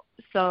out.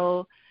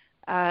 So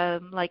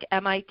like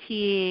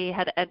MIT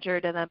had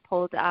entered and then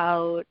pulled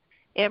out.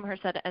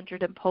 Amherst had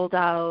entered and pulled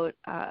out.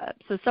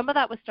 So some of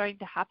that was starting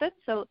to happen.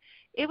 So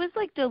it was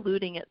like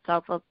diluting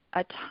itself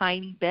a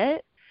tiny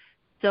bit.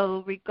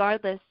 So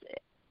regardless,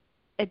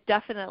 it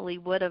definitely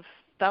would have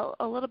felt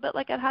a little bit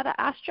like it had an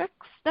asterisk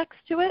next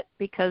to it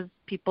because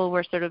people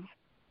were sort of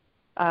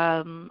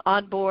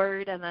on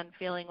board and then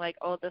feeling like,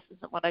 oh, this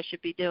isn't what I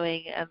should be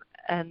doing,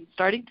 and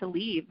starting to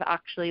leave.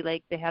 Actually,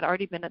 like they had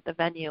already been at the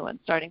venue and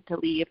starting to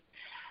leave.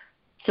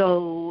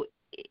 So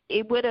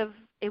it would have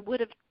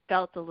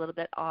felt a little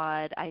bit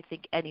odd, I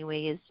think,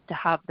 anyways, to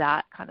have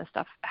that kind of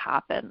stuff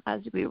happen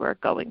as we were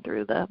going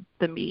through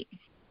the meet.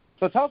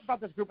 So tell us about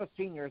this group of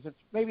seniors. It's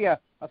maybe a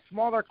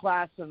smaller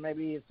class than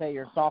maybe, say,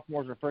 your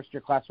sophomores or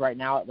first-year class right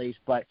now at least,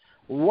 but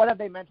what have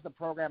they meant to the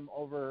program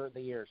over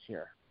the years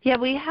here? Yeah,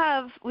 we've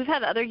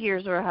had other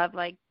years where I have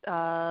like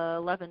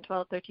 11,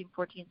 12, 13,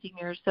 14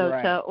 seniors, so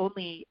right. To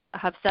only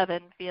have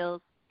 7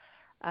 feels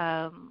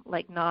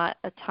like not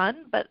a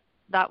ton, but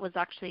that was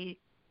actually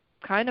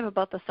kind of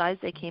about the size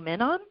they came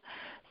in on.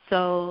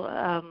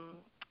 So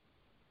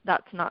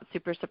that's not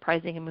super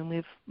surprising. I mean,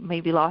 we've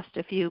maybe lost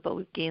a few, but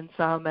we've gained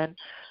some, and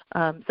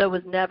so it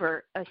was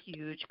never a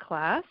huge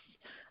class.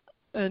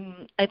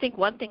 And I think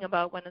one thing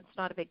about when it's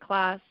not a big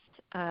class,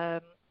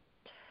 that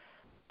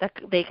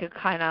they could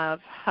kind of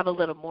have a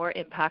little more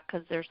impact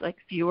because there's like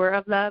fewer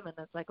of them, and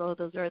it's like, oh,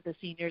 those are the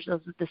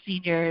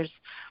seniors.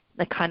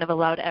 That kind of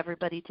allowed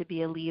everybody to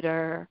be a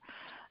leader.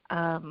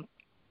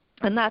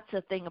 And that's the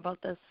thing about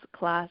this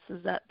class,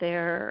 is that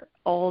they're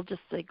all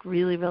just like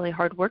really, really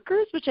hard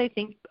workers, which I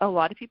think a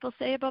lot of people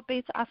say about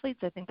Bates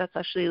athletes. I think that's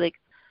actually like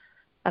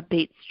a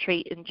Bates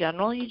trait in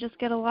general. You just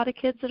get a lot of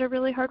kids that are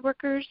really hard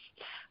workers.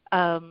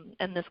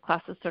 And this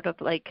class is sort of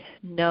like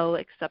no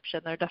exception.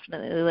 They're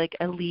definitely like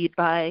a lead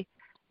by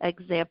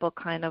example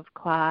kind of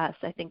class.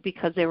 I think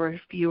because there were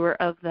fewer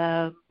of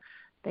them,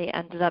 they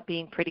ended up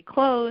being pretty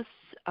close.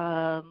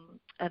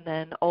 And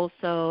then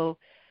also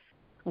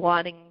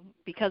wanting,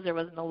 because there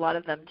wasn't a lot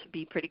of them, to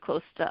be pretty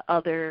close to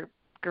other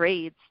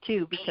grades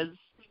too, because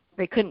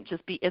they couldn't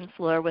just be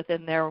insular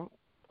within their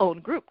own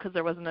group because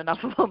there wasn't enough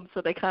of them.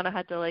 So they kind of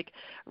had to like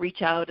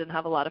reach out and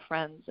have a lot of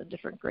friends in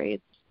different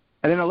grades.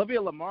 And then Olivia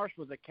LaMarche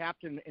was a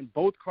captain in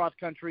both cross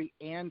country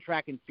and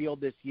track and field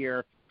this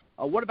year.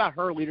 What about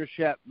her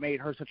leadership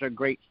made her such a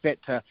great fit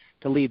to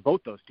lead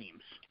both those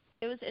teams?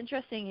 It was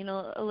interesting. You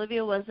know,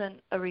 Olivia wasn't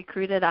a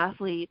recruited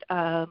athlete.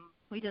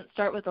 We didn't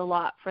start with a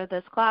lot for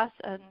this class,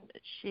 and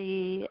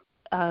she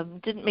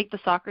didn't make the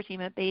soccer team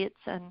at Bates,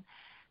 and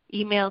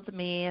emailed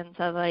me and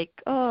said like,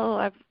 oh,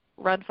 I've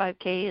run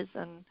 5Ks,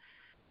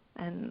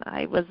 and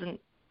I wasn't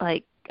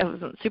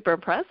super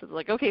impressed. I was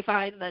like, okay,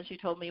 fine. And then she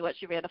told me what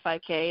she ran a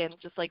 5K, and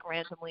just like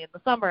randomly in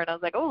the summer, and I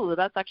was like, oh,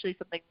 that's actually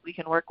something we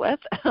can work with.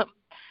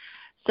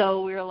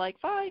 So we were like,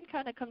 fine,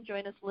 kind of come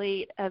join us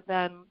late. And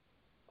then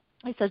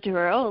I said to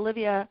her, oh,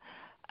 Olivia,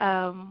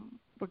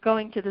 we're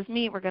going to this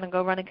meet. We're going to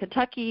go run in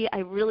Kentucky. I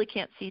really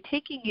can't see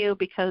taking you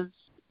because,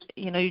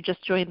 you know, you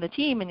just joined the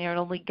team and you're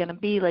only going to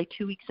be like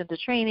 2 weeks into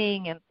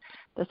training and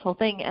this whole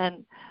thing.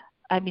 And,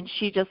 I mean,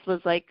 she just was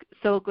like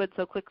so good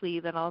so quickly.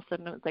 Then all of a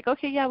sudden it was like,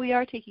 okay, yeah, we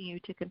are taking you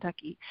to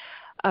Kentucky.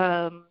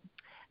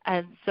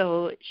 And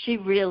so she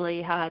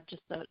really had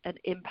just an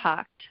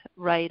impact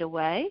right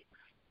away.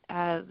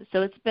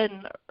 So it's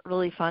been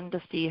really fun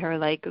to see her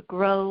like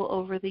grow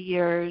over the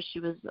years. She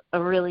was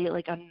a really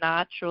like a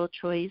natural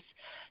choice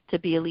to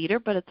be a leader,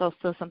 but it's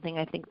also something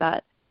I think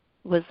that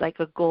was like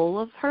a goal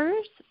of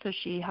hers. So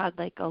she had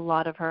like a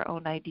lot of her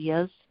own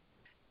ideas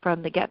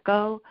from the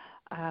get-go,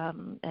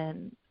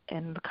 and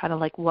kind of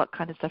like what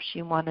kind of stuff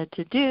she wanted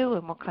to do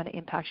and what kind of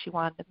impact she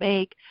wanted to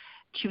make.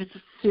 She was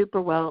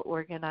super well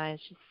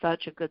organized. She's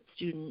such a good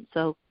student.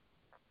 So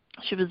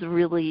she was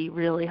really,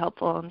 really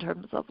helpful in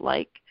terms of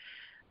like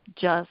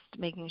just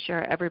making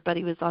sure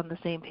everybody was on the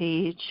same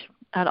page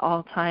at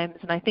all times.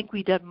 And I think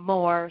we did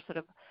more sort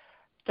of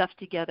stuff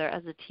together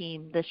as a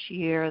team this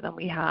year than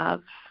we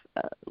have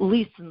at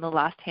least in the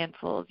last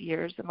handful of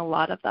years. And a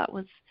lot of that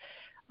was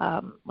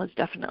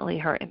definitely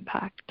her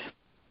impact.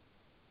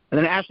 And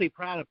then Ashley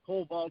Pratt, a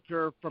pole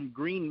vaulter from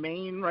Green,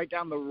 Maine, right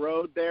down the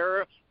road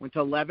there, went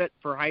to Leavitt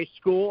for high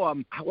school.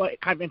 What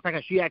kind of impact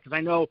has she had? Because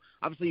I know,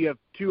 obviously, you have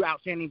 2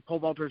 outstanding pole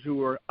vaulters who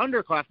were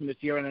underclassmen this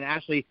year, and then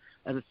Ashley,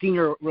 as a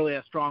senior, really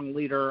a strong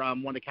leader,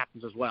 one of the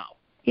captains as well.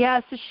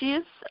 Yeah, so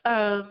she's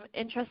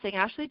interesting.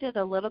 Ashley did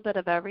a little bit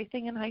of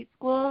everything in high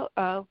school.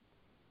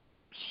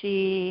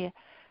 She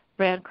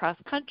ran cross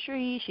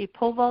country. She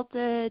pole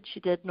vaulted.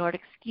 She did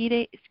Nordic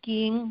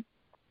skiing.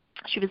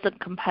 She was a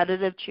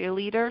competitive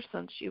cheerleader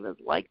since she was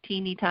like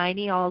teeny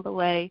tiny all the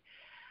way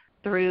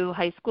through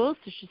high school.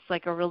 So she's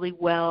like a really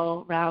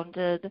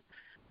well-rounded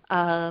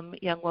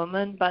young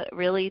woman, but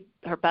really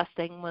her best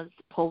thing was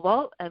pole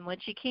vault. And when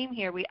she came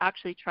here, we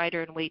actually tried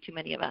her in way too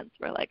many events.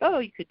 We're like, oh,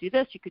 you could do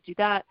this, you could do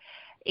that.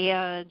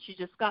 And she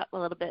just got a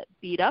little bit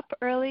beat up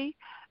early.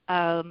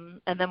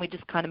 And then we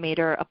just kind of made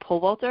her a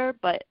pole vaulter.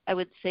 But I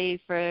would say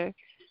for,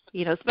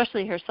 you know,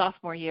 especially her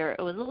sophomore year,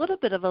 it was a little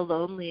bit of a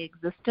lonely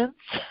existence,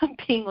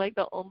 being like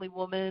the only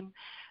woman,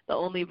 the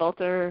only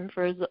vaulter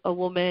for a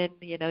woman.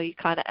 You know, you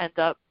kind of end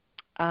up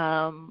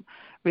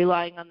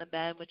relying on the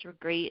men, which were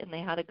great, and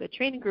they had a good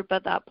training group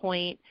at that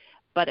point.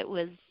 But it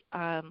was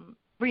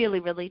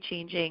really, really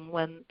changing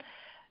when,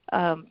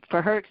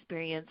 for her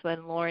experience,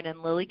 when Lauren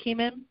and Lily came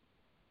in,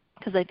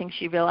 because I think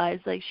she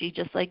realized like she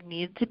just like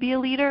needed to be a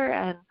leader,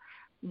 and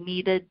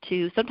needed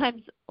to,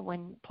 sometimes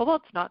when pole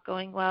vault's not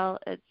going well,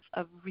 it's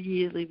a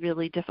really,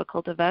 really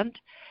difficult event.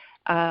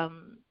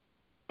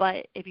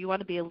 But if you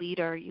want to be a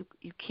leader, you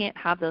can't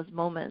have those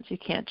moments. You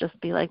can't just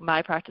be like,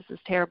 my practice is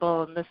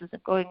terrible and this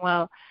isn't going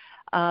well.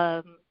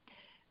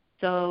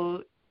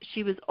 So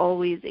she was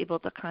always able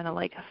to kind of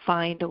like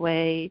find a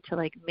way to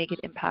like make an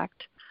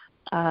impact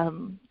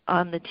on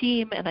the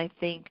team, and I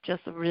think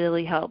just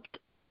really helped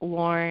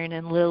Lauren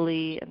and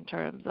Lily in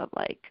terms of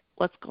like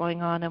what's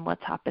going on and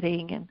what's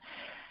happening. And,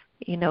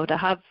 you know, to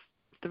have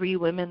 3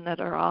 women that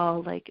are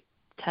all like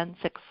 10,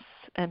 6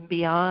 and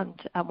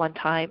beyond at one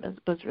time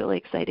was really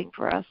exciting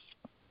for us.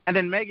 And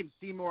then Megan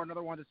Seymour,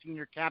 another one of the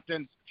senior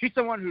captains. She's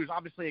someone who's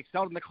obviously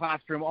excelled in the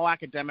classroom, all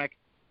academic.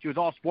 She was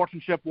all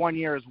sportsmanship one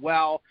year as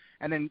well.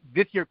 And then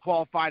this year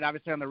qualified,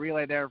 obviously, on the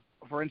relay there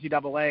for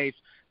NCAAs.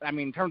 I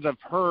mean, in terms of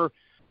her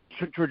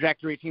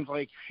trajectory, it seems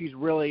like she's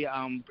really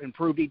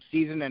improved each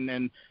season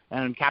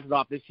and capped it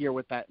off this year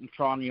with that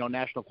strong, you know,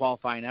 national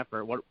qualifying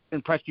effort. What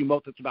impressed you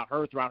most about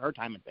her throughout her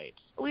time in Bates?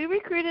 We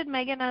recruited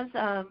Megan as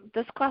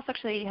this class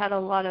actually had a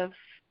lot of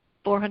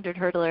 400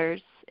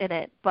 hurdlers in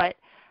it, but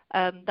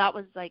that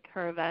was like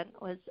her event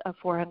was a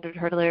 400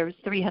 hurdler. It was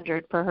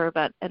 300 for her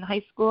event in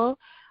high school.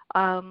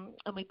 And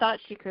we thought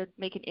she could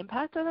make an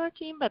impact on our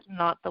team, but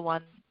not the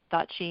one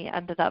that she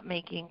ended up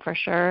making for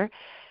sure.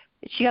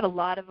 She got a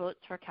lot of votes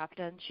for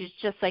captain. She's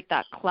just like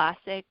that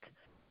classic,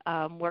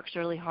 works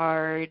really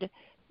hard,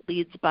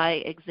 leads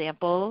by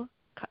example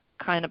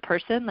kind of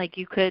person. Like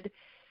you could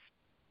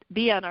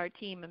be on our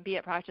team and be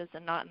at practice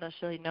and not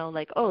necessarily know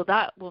like, oh,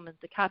 that woman's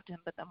the captain.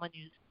 But then when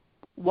you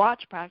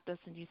watch practice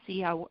and you see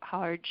how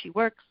hard she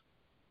works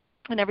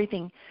and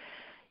everything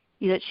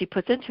that she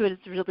puts into it,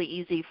 it's really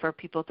easy for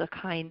people to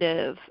kind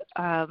of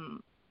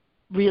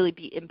really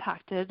be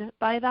impacted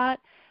by that.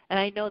 And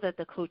I know that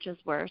the coaches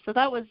were. So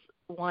that was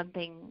one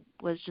thing,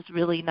 was just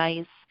really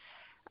nice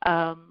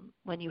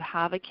when you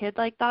have a kid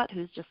like that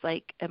who's just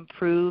like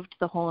improved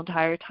the whole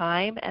entire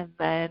time and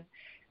then,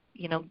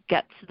 you know,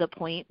 get to the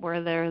point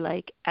where they're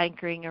like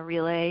anchoring a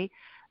relay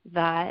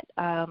that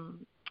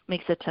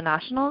makes it to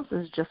nationals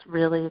is just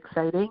really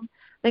exciting.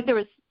 I think there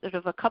was sort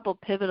of a couple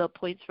pivotal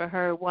points for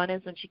her. One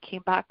is when she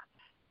came back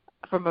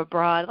from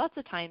abroad. Lots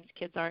of times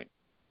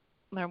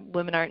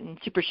women aren't in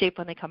super shape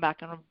when they come back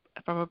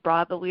from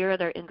abroad, but we were at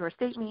their indoor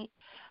state meet,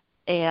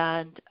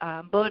 and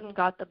Bowden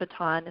got the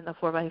baton in the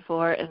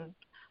 4x4 in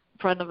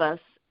front of us,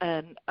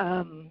 and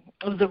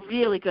it was a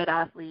really good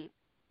athlete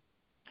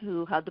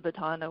who had the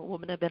baton. A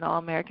woman had been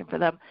All-American for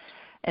them,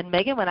 and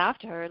Megan went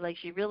after her. Like,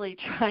 she really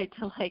tried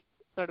to, like,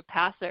 sort of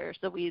pass her,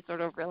 so we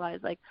sort of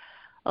realized, like,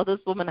 oh, this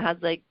woman has,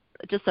 like,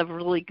 just a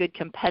really good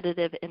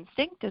competitive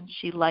instinct, and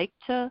she liked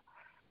to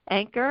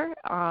anchor,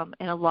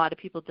 and a lot of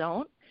people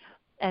don't.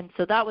 And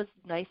so that was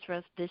nice for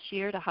us this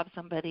year to have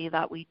somebody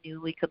that we knew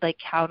we could like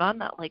count on,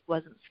 that like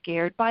wasn't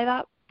scared by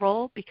that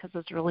role, because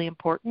it's really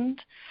important.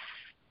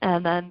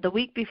 And then the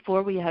week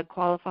before we had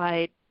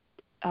qualified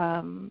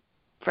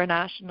for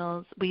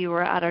nationals, we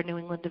were at our New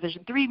England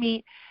Division III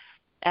meet,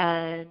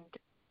 and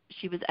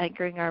she was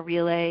anchoring our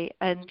relay,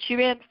 and she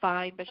ran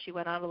fine, but she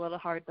went out a little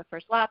hard the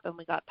first lap, and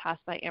we got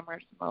passed by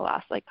Amherst in the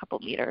last like couple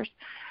meters.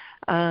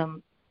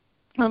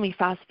 Let me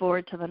fast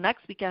forward to the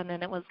next weekend,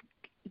 and it was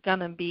going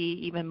to be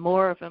even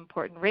more of an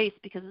important race,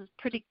 because it was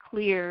pretty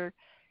clear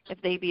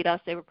if they beat us,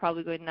 they were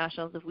probably going to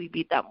nationals. If we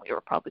beat them, we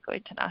were probably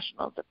going to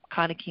nationals. It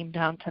kind of came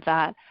down to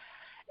that.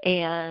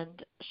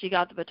 And she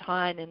got the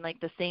baton in like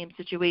the same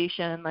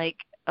situation, like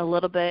a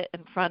little bit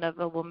in front of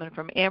a woman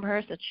from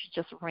Amherst, and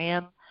she just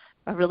ran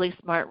a really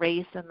smart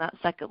race in that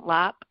second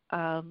lap,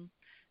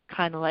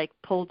 kind of like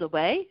pulled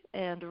away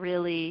and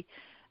really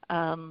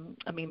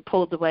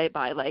pulled away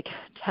by like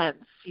tenths.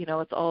 You know,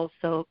 it's all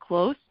so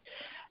close.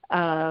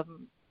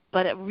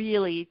 But it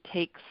really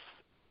takes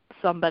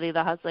somebody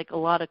that has like a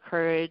lot of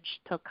courage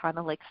to kind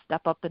of like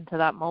step up into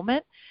that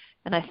moment.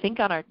 And I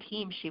think on our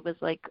team, she was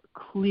like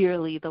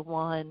clearly the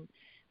one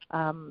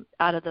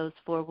out of those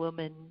 4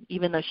 women,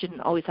 even though she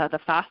didn't always have the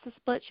fastest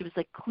split, she was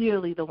like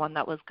clearly the one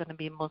that was going to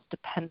be most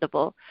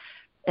dependable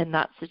in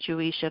that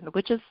situation,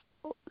 which is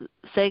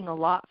saying a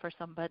lot for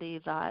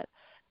somebody that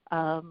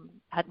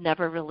had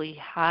never really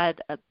had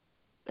a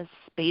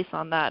space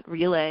on that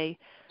relay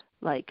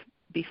like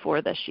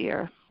before this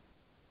year.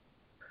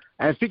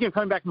 And speaking of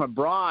coming back from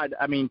abroad,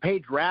 I mean,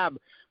 Paige Rabb,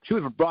 she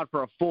was abroad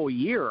for a full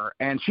year,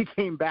 and she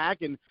came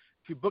back and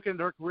she bookended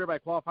her career by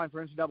qualifying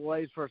for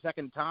NCAAs for a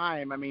second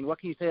time. I mean,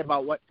 what can you say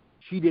about what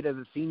she did as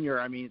a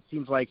senior? I mean, it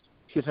seems like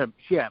she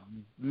had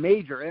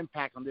major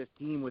impact on this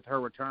team with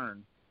her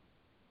return.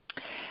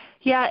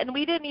 Yeah, and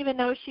we didn't even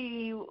know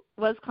she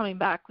was coming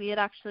back. We had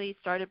actually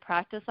started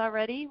practice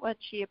already when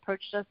she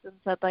approached us and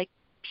said, like,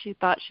 she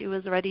thought she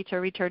was ready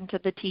to return to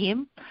the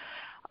team.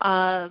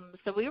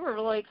 So we were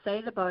really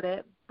excited about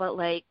it, but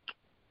like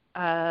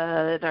in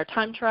our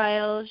time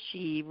trial,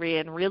 she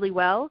ran really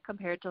well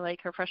compared to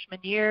like her freshman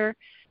year.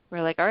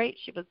 We're like, all right,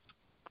 she was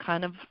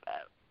kind of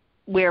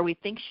where we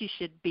think she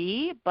should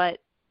be, but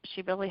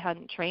she really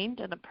hadn't trained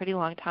in a pretty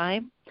long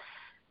time.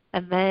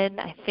 And then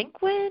I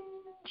think when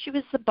she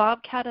was the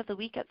Bobcat of the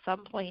week at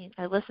some point.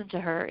 I listened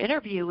to her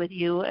interview with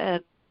you,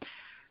 and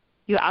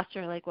you asked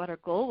her, like, what her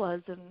goal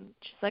was, and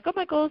she's like, oh,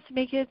 my goal is to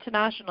make it to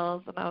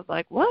nationals. And I was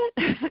like, what?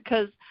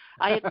 Because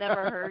I had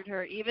never heard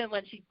her, even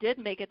when she did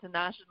make it to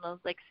nationals,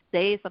 like,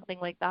 say something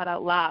like that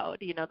out loud.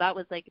 You know, that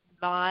was, like,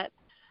 not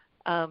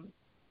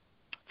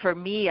for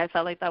me, I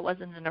felt like that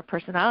wasn't in her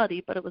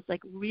personality, but it was,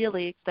 like,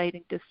 really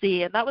exciting to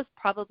see. And that was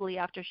probably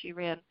after she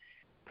ran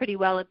pretty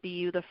well at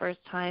BU the first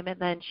time, and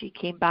then she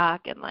came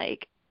back and,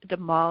 like,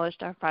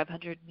 demolished our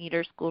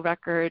 500-meter school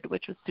record,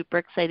 which was super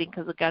exciting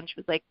because, again, she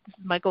was like, this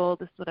is my goal,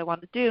 this is what I want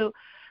to do.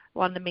 I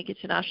wanted to make it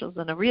to nationals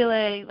in a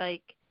relay,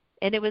 like,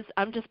 and it was,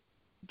 I'm just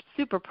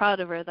super proud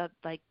of her that,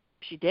 like,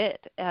 she did.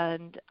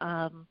 And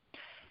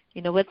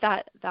you know, with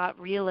that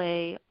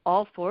relay,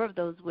 all four of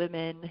those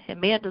women,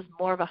 Amanda's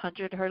more of a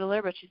 100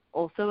 hurdler, but she's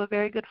also a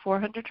very good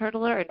 400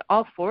 hurdler, and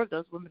all four of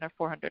those women are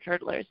 400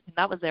 hurdlers, and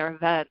that was their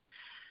event.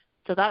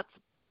 So that's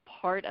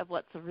part of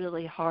what's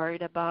really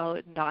hard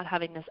about not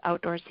having this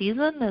outdoor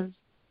season is,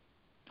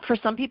 for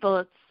some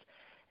people,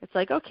 it's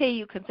like, okay,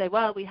 you can say,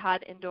 well, we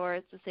had indoor,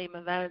 it's the same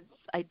events,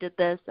 I did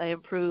this, I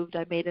improved,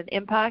 I made an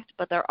impact,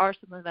 but there are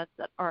some events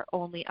that are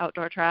only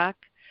outdoor track.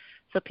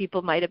 So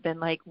people might have been,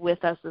 like,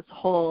 with us this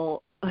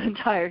whole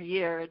entire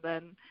year and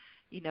then,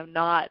 you know,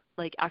 not,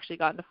 like, actually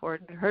gotten to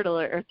 400 hurdle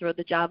or throw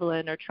the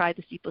javelin or try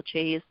the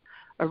steeplechase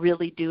or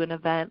really do an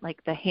event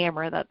like the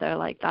hammer that they're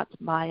like, that's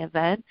my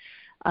event.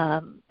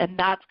 And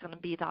that's going to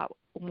be that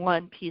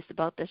one piece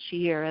about this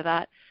year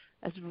that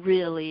is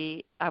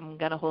really I'm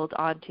going to hold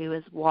on to,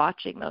 is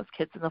watching those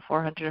kids in the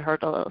 400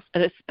 hurdles,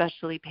 and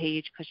especially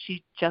Paige, because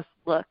she just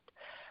looked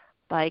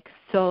like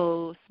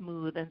so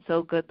smooth and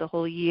so good the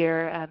whole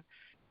year. And,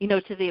 you know,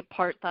 to the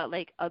part that,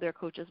 like, other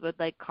coaches would,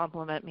 like,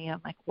 compliment me.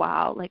 I'm like,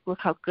 wow, like, look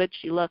how good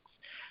she looks.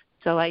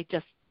 So I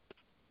just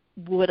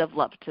would have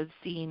loved to have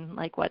seen,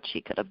 like, what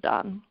she could have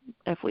done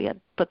if we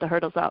had put the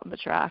hurdles out on the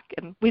track.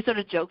 And we sort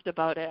of joked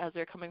about it as we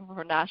were coming from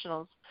our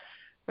nationals.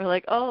 We're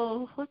like,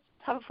 oh, let's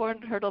have a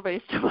 400 hurdle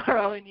race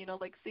tomorrow and, you know,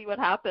 like, see what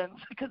happens,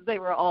 because they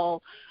were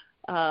all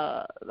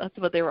that's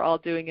what they were all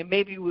doing. And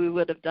maybe we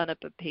would have done it,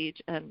 but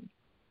Paige and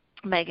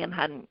Megan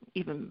hadn't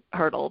even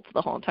hurdled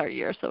the whole entire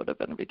year, so it would have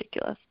been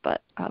ridiculous,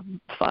 but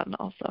fun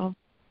also.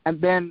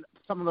 And then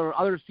some of the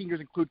other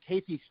seniors include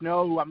Casey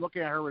Snow, who I'm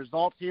looking at her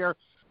results here.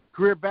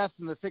 Career best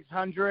in the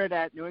 600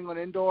 at New England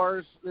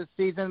Indoors this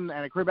season,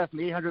 and a career best in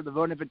the 800 at the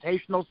Vote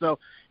Invitational. So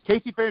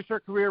Casey finished her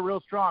career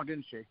real strong,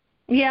 didn't she?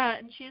 Yeah,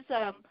 and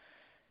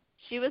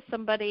she was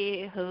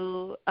somebody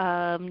who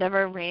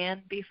never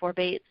ran before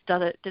Bates,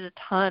 did a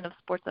ton of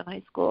sports in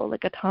high school,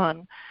 like a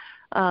ton.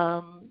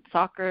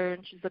 Soccer,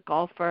 and she's a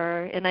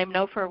golfer. And I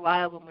know for a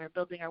while when we were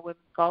building our women's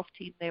golf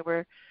team,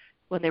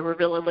 when they were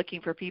really looking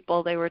for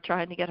people, they were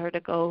trying to get her to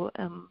go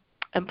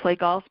and play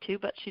golf too,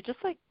 but she just,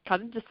 like,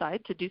 kind of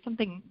decided to do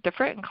something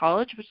different in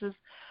college, which is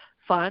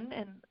fun.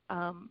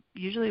 And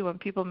usually when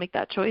people make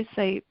that choice,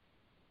 they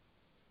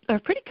are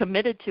pretty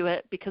committed to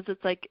it because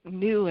it's, like,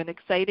 new and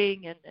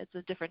exciting, and it's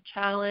a different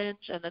challenge,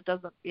 and it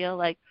doesn't feel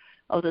like,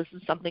 oh, this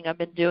is something I've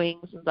been doing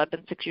since I've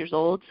been 6 years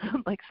old,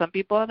 like some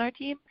people on our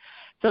team.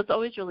 So it's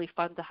always really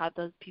fun to have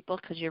those people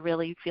because you're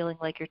really feeling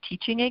like you're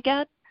teaching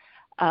again.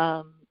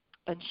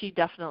 And she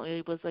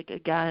definitely was, like,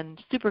 again,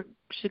 she's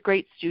a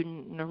great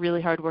student and a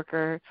really hard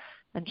worker,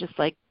 and just,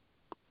 like,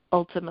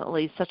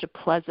 ultimately such a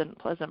pleasant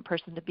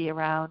person to be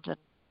around. And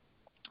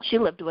she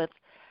lived with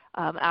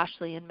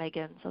Ashley and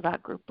Megan, so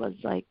that group was,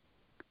 like,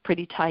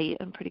 pretty tight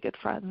and pretty good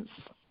friends.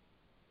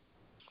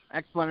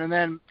 Excellent. And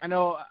then I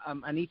know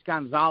Anise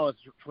Gonzalez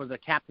was a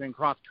captain in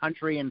cross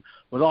country and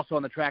was also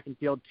on the track and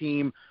field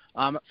team.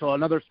 So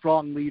another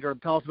strong leader.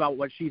 Tell us about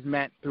what she's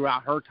meant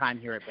throughout her time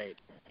here at Bates.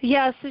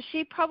 Yeah, so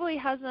she probably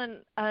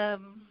hasn't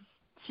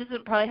she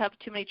doesn't probably have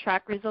too many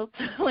track results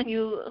when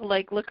you,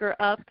 like, look her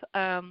up.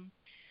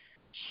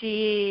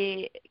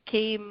 She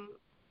came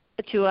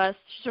to us.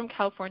 She's from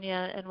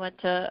California and went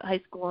to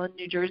high school in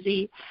New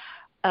Jersey,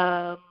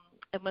 and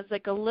was,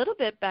 like, a little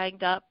bit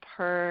banged up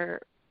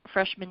her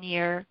freshman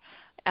year,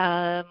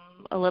 a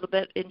little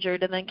bit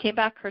injured, and then came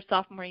back her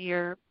sophomore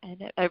year,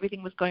 and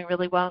everything was going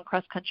really well in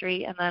cross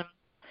country. And then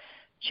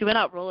she went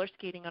out roller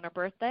skating on her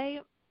birthday,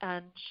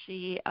 and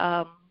she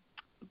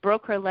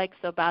broke her leg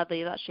so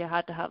badly that she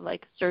had to have,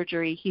 like,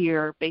 surgery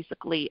here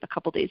basically a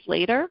couple days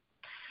later.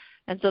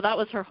 And so that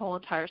was her whole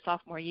entire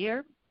sophomore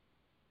year.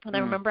 And I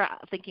remember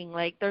thinking,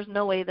 like, there's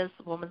no way this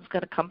woman's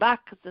going to come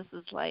back, because this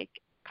is, like,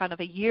 kind of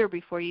a year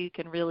before you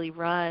can really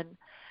run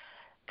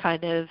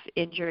kind of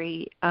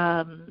injury.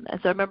 And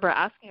so I remember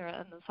asking her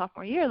in the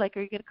sophomore year, like,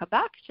 are you going to come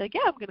back? She's like,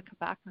 yeah, I'm going to come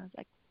back. And I was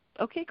like,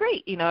 okay,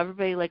 great. You know,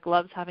 everybody, like,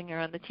 loves having her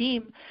on the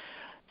team.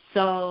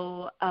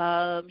 So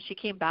she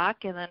came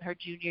back, and then her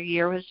junior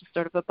year was just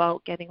sort of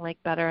about getting, like,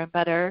 better and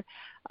better,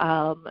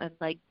 and,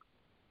 like,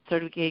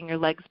 sort of getting her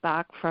legs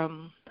back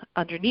from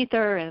underneath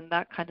her and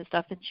that kind of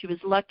stuff. And she was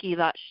lucky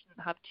that she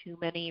didn't have too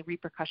many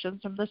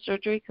repercussions from the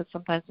surgery, because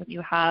sometimes when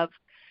you have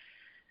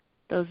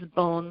those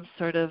bones,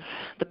 sort of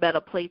the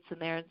metal plates in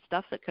there and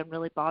stuff, that can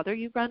really bother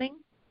you running.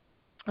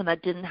 And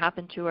that didn't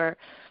happen to her.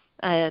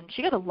 And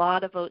she got a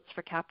lot of votes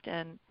for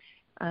captain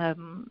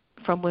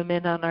from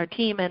women on our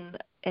team.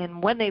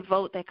 And when they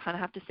vote, they kind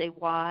of have to say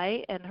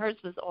why. And hers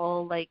was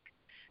all, like,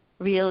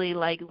 really,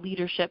 like,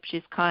 leadership.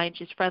 She's kind.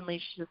 She's friendly.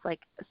 She's just,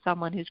 like,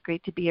 someone who's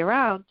great to be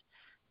around.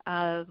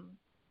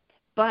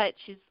 But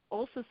she's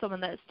also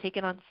someone that has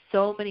taken on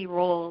so many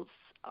roles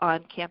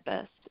on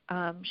campus.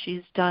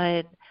 She's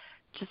done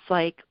just,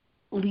 like,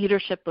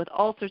 leadership with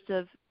all sorts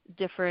of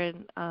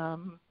different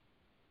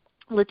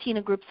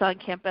Latina groups on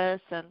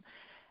campus,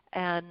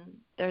 and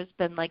there's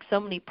been, like, so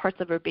many parts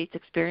of her Bates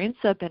experience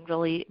that have been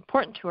really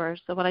important to her.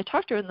 So when I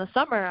talked to her in the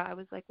summer, I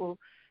was like, well,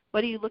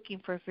 what are you looking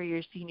for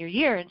your senior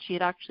year? And she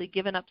had actually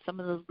given up some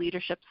of those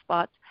leadership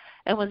spots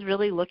and was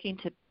really looking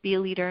to be a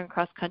leader in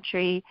cross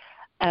country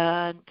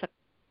and to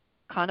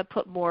kind of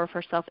put more of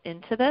herself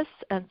into this.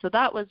 And so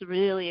that was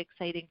really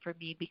exciting for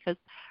me because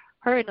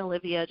her and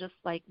Olivia just,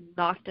 like,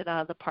 knocked it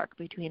out of the park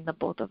between the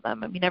both of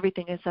them. I mean,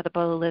 everything I said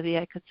about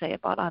Olivia I could say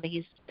about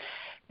Anais.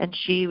 And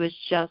she was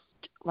just,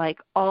 like,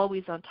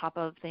 always on top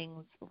of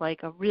things,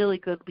 like a really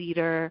good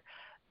leader.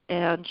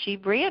 And she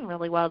ran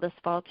really well this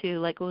fall, too.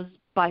 Like, it was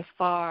by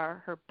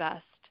far her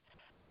best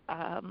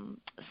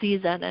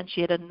season. And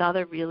she had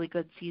another really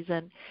good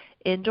season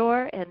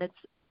indoor. And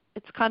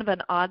it's kind of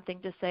an odd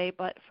thing to say,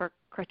 but for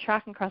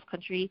track and cross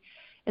country,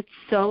 it's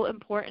so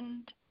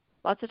important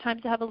lots of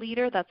times to have a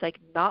leader that's, like,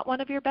 not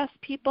one of your best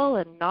people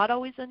and not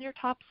always in your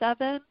top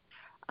 7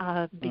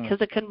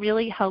 because it can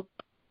really help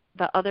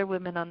the other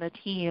women on the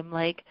team,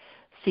 like,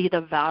 see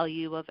the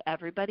value of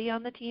everybody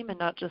on the team and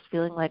not just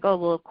feeling like, oh,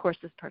 well, of course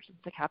this person's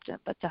the captain,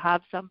 but to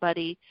have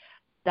somebody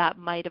that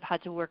might have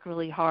had to work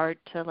really hard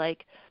to,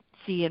 like,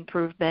 see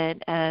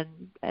improvement and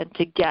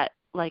to get,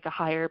 like, a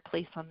higher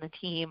place on the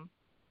team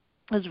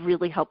is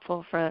really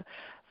helpful for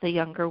the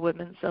younger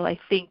women. So I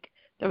think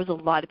there was a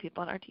lot of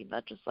people on our team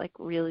that just, like,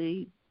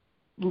 really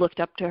looked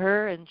up to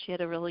her, and she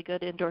had a really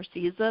good indoor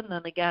season.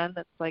 And again,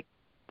 it's like,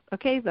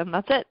 okay, then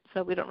that's it.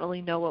 So we don't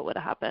really know what would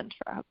have happened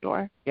for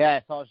outdoor. Yeah,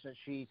 I saw that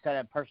she set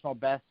a personal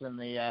best in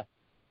the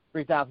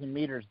 3,000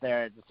 meters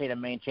there at the State of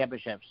Maine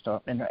Championships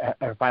in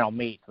her final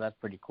meet. So that's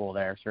pretty cool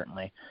there,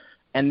 certainly.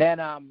 And then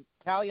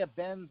Talia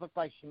Benz looked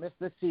like she missed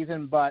this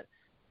season, but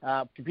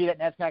competed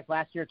at NESCAC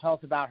last year. Tell us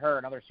about her,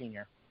 another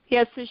senior.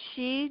 Yeah, so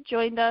she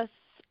joined us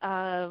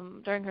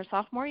during her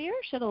sophomore year.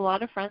 She had a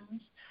lot of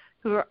friends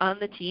who were on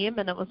the team,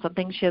 and it was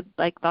something she had,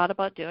 like, thought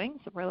about doing.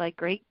 So we're like,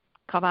 great,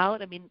 come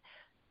out. I mean,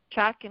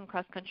 track and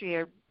cross country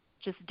are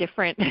just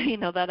different. You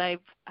know, that I've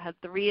had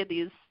 3 of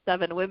these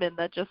 7 women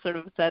that just sort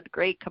of said,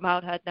 great, come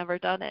out, had never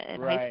done it in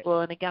high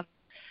school. And again,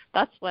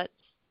 that's what's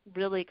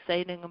really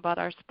exciting about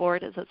our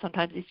sport is that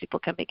sometimes these people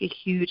can make a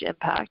huge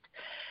impact.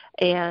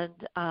 And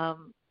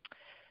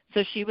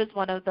so she was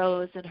one of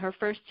those in her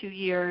first 2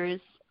 years,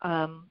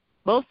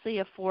 mostly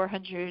a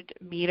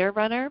 400-meter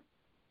runner.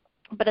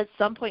 But at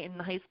some point in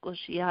high school,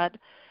 she had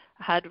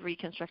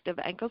reconstructive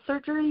ankle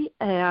surgery,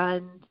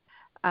 and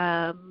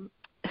her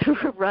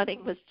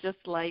running was just,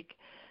 like,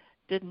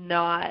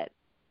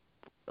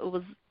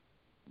 was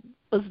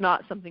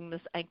not something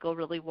this ankle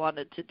really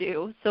wanted to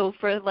do. So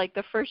for, like,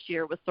 the first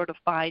year was sort of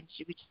fine.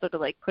 She just sort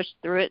of, like, pushed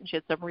through it, and she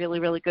had some really,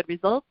 really good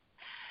results.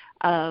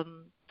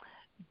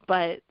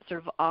 But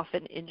sort of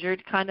often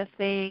injured kind of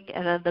thing.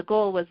 And then the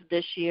goal was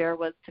this year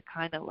was to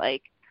kind of,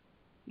 like,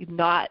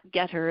 not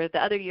get her.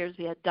 The other years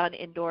we had done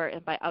indoor,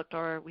 and by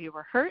outdoor we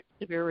were hurt.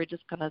 So we were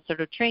just going to sort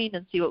of train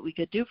and see what we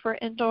could do for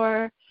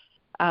indoor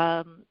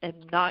and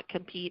not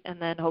compete. And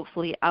then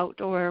hopefully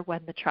outdoor when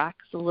the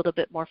track's a little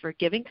bit more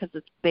forgiving because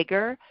it's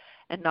bigger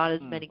and not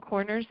as many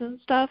corners and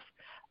stuff.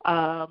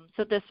 So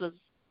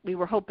we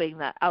were hoping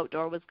that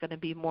outdoor was going to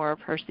be more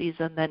of her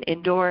season than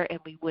indoor, and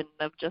we wouldn't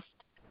have just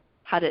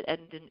had it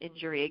end in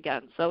injury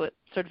again. So it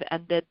sort of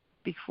ended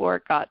before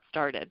it got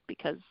started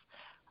because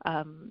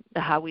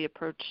how we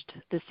approached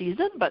the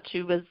season. But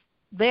she was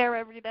there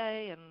every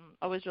day and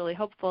always really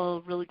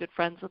helpful, really good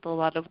friends with a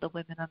lot of the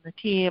women on the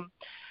team.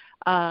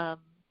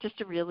 Just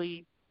a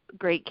really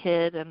great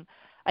kid. And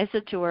I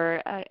said to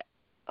her,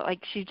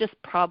 she just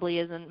probably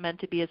isn't meant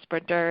to be a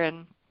sprinter.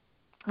 And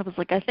I was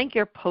like, I think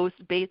your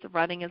post-base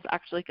running is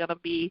actually going to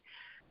be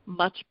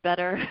much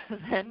better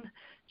than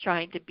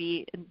trying to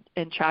be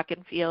in track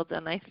and field.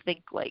 And I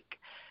think, like,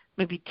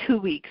 maybe 2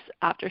 weeks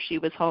after she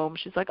was home,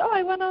 she's like,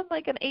 I went on,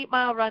 like, an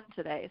 8-mile run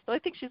today. So I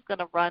think she's going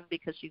to run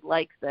because she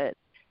likes it,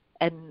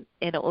 and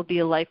it will be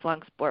a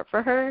lifelong sport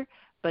for her.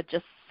 But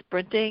just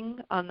sprinting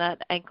on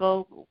that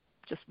ankle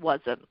just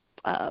wasn't,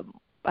 I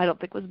don't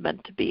think was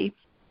meant to be.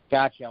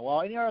 Gotcha.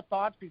 Well, any other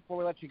thoughts before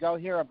we let you go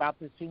here about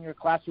the senior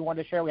class you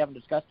wanted to share we haven't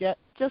discussed yet?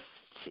 Just,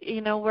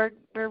 we're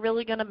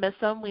really going to miss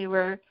them. We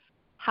were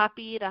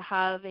happy to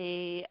have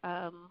we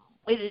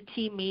did a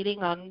team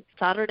meeting on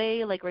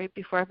Saturday, like right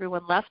before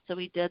everyone left, so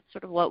we did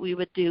sort of what we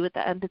would do at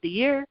the end of the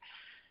year.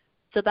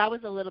 So that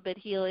was a little bit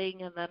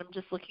healing, and then I'm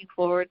just looking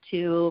forward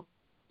to,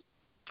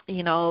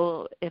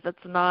 if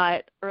it's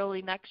not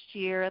early next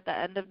year, at the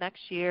end of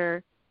next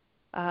year,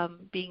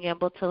 being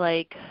able to,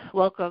 like,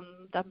 welcome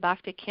them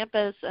back to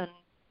campus and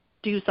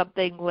do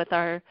something with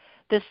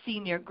the this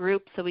senior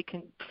group so we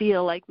can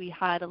feel like we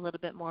had a little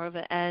bit more of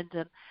an end.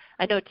 And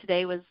I know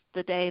today was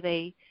the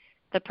day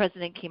the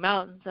president came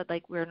out and said,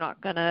 like, we're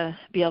not going to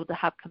be able to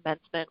have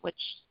commencement, which,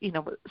 you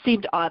know,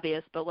 seemed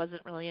obvious but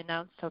wasn't really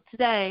announced till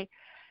today.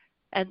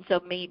 And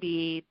so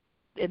maybe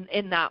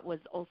in that was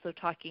also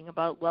talking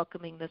about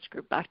welcoming this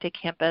group back to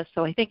campus.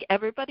 So I think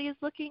everybody is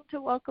looking to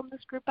welcome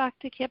this group back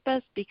to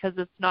campus, because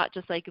it's not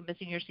just like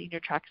missing your senior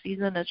track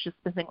season. It's just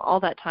missing all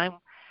that time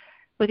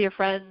with your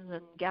friends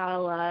and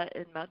gala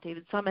and Mount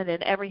David Summit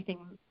and everything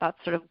that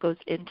sort of goes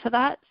into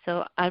that.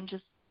 So I'm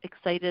just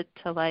excited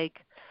to, like,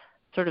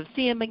 sort of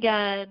see them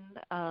again.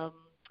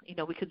 You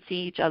know, we could see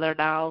each other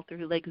now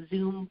through, like,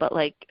 Zoom, but,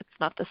 like, it's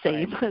not the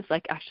same as,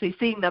 like, actually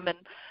seeing them and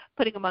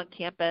putting them on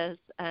campus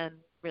and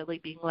really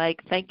being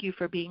like, thank you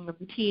for being on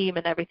the team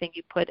and everything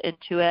you put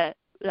into it.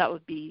 That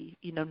would be,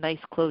 you know, nice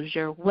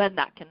closure when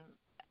that can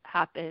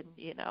happen,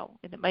 you know.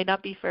 And it might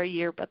not be for a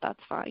year, but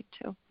that's fine,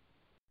 too.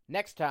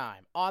 Next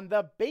time on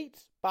the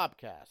Bates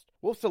Bobcast,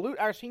 we'll salute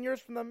our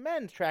seniors from the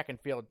men's track and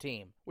field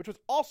team, which was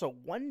also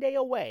one day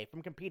away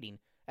from competing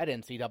at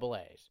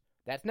NCAAs.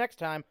 That's next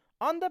time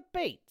on the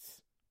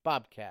Bates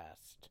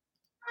Bobcast.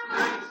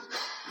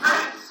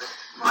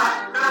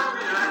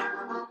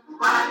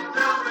 Right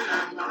till the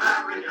end of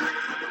every game.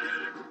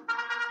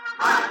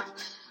 Right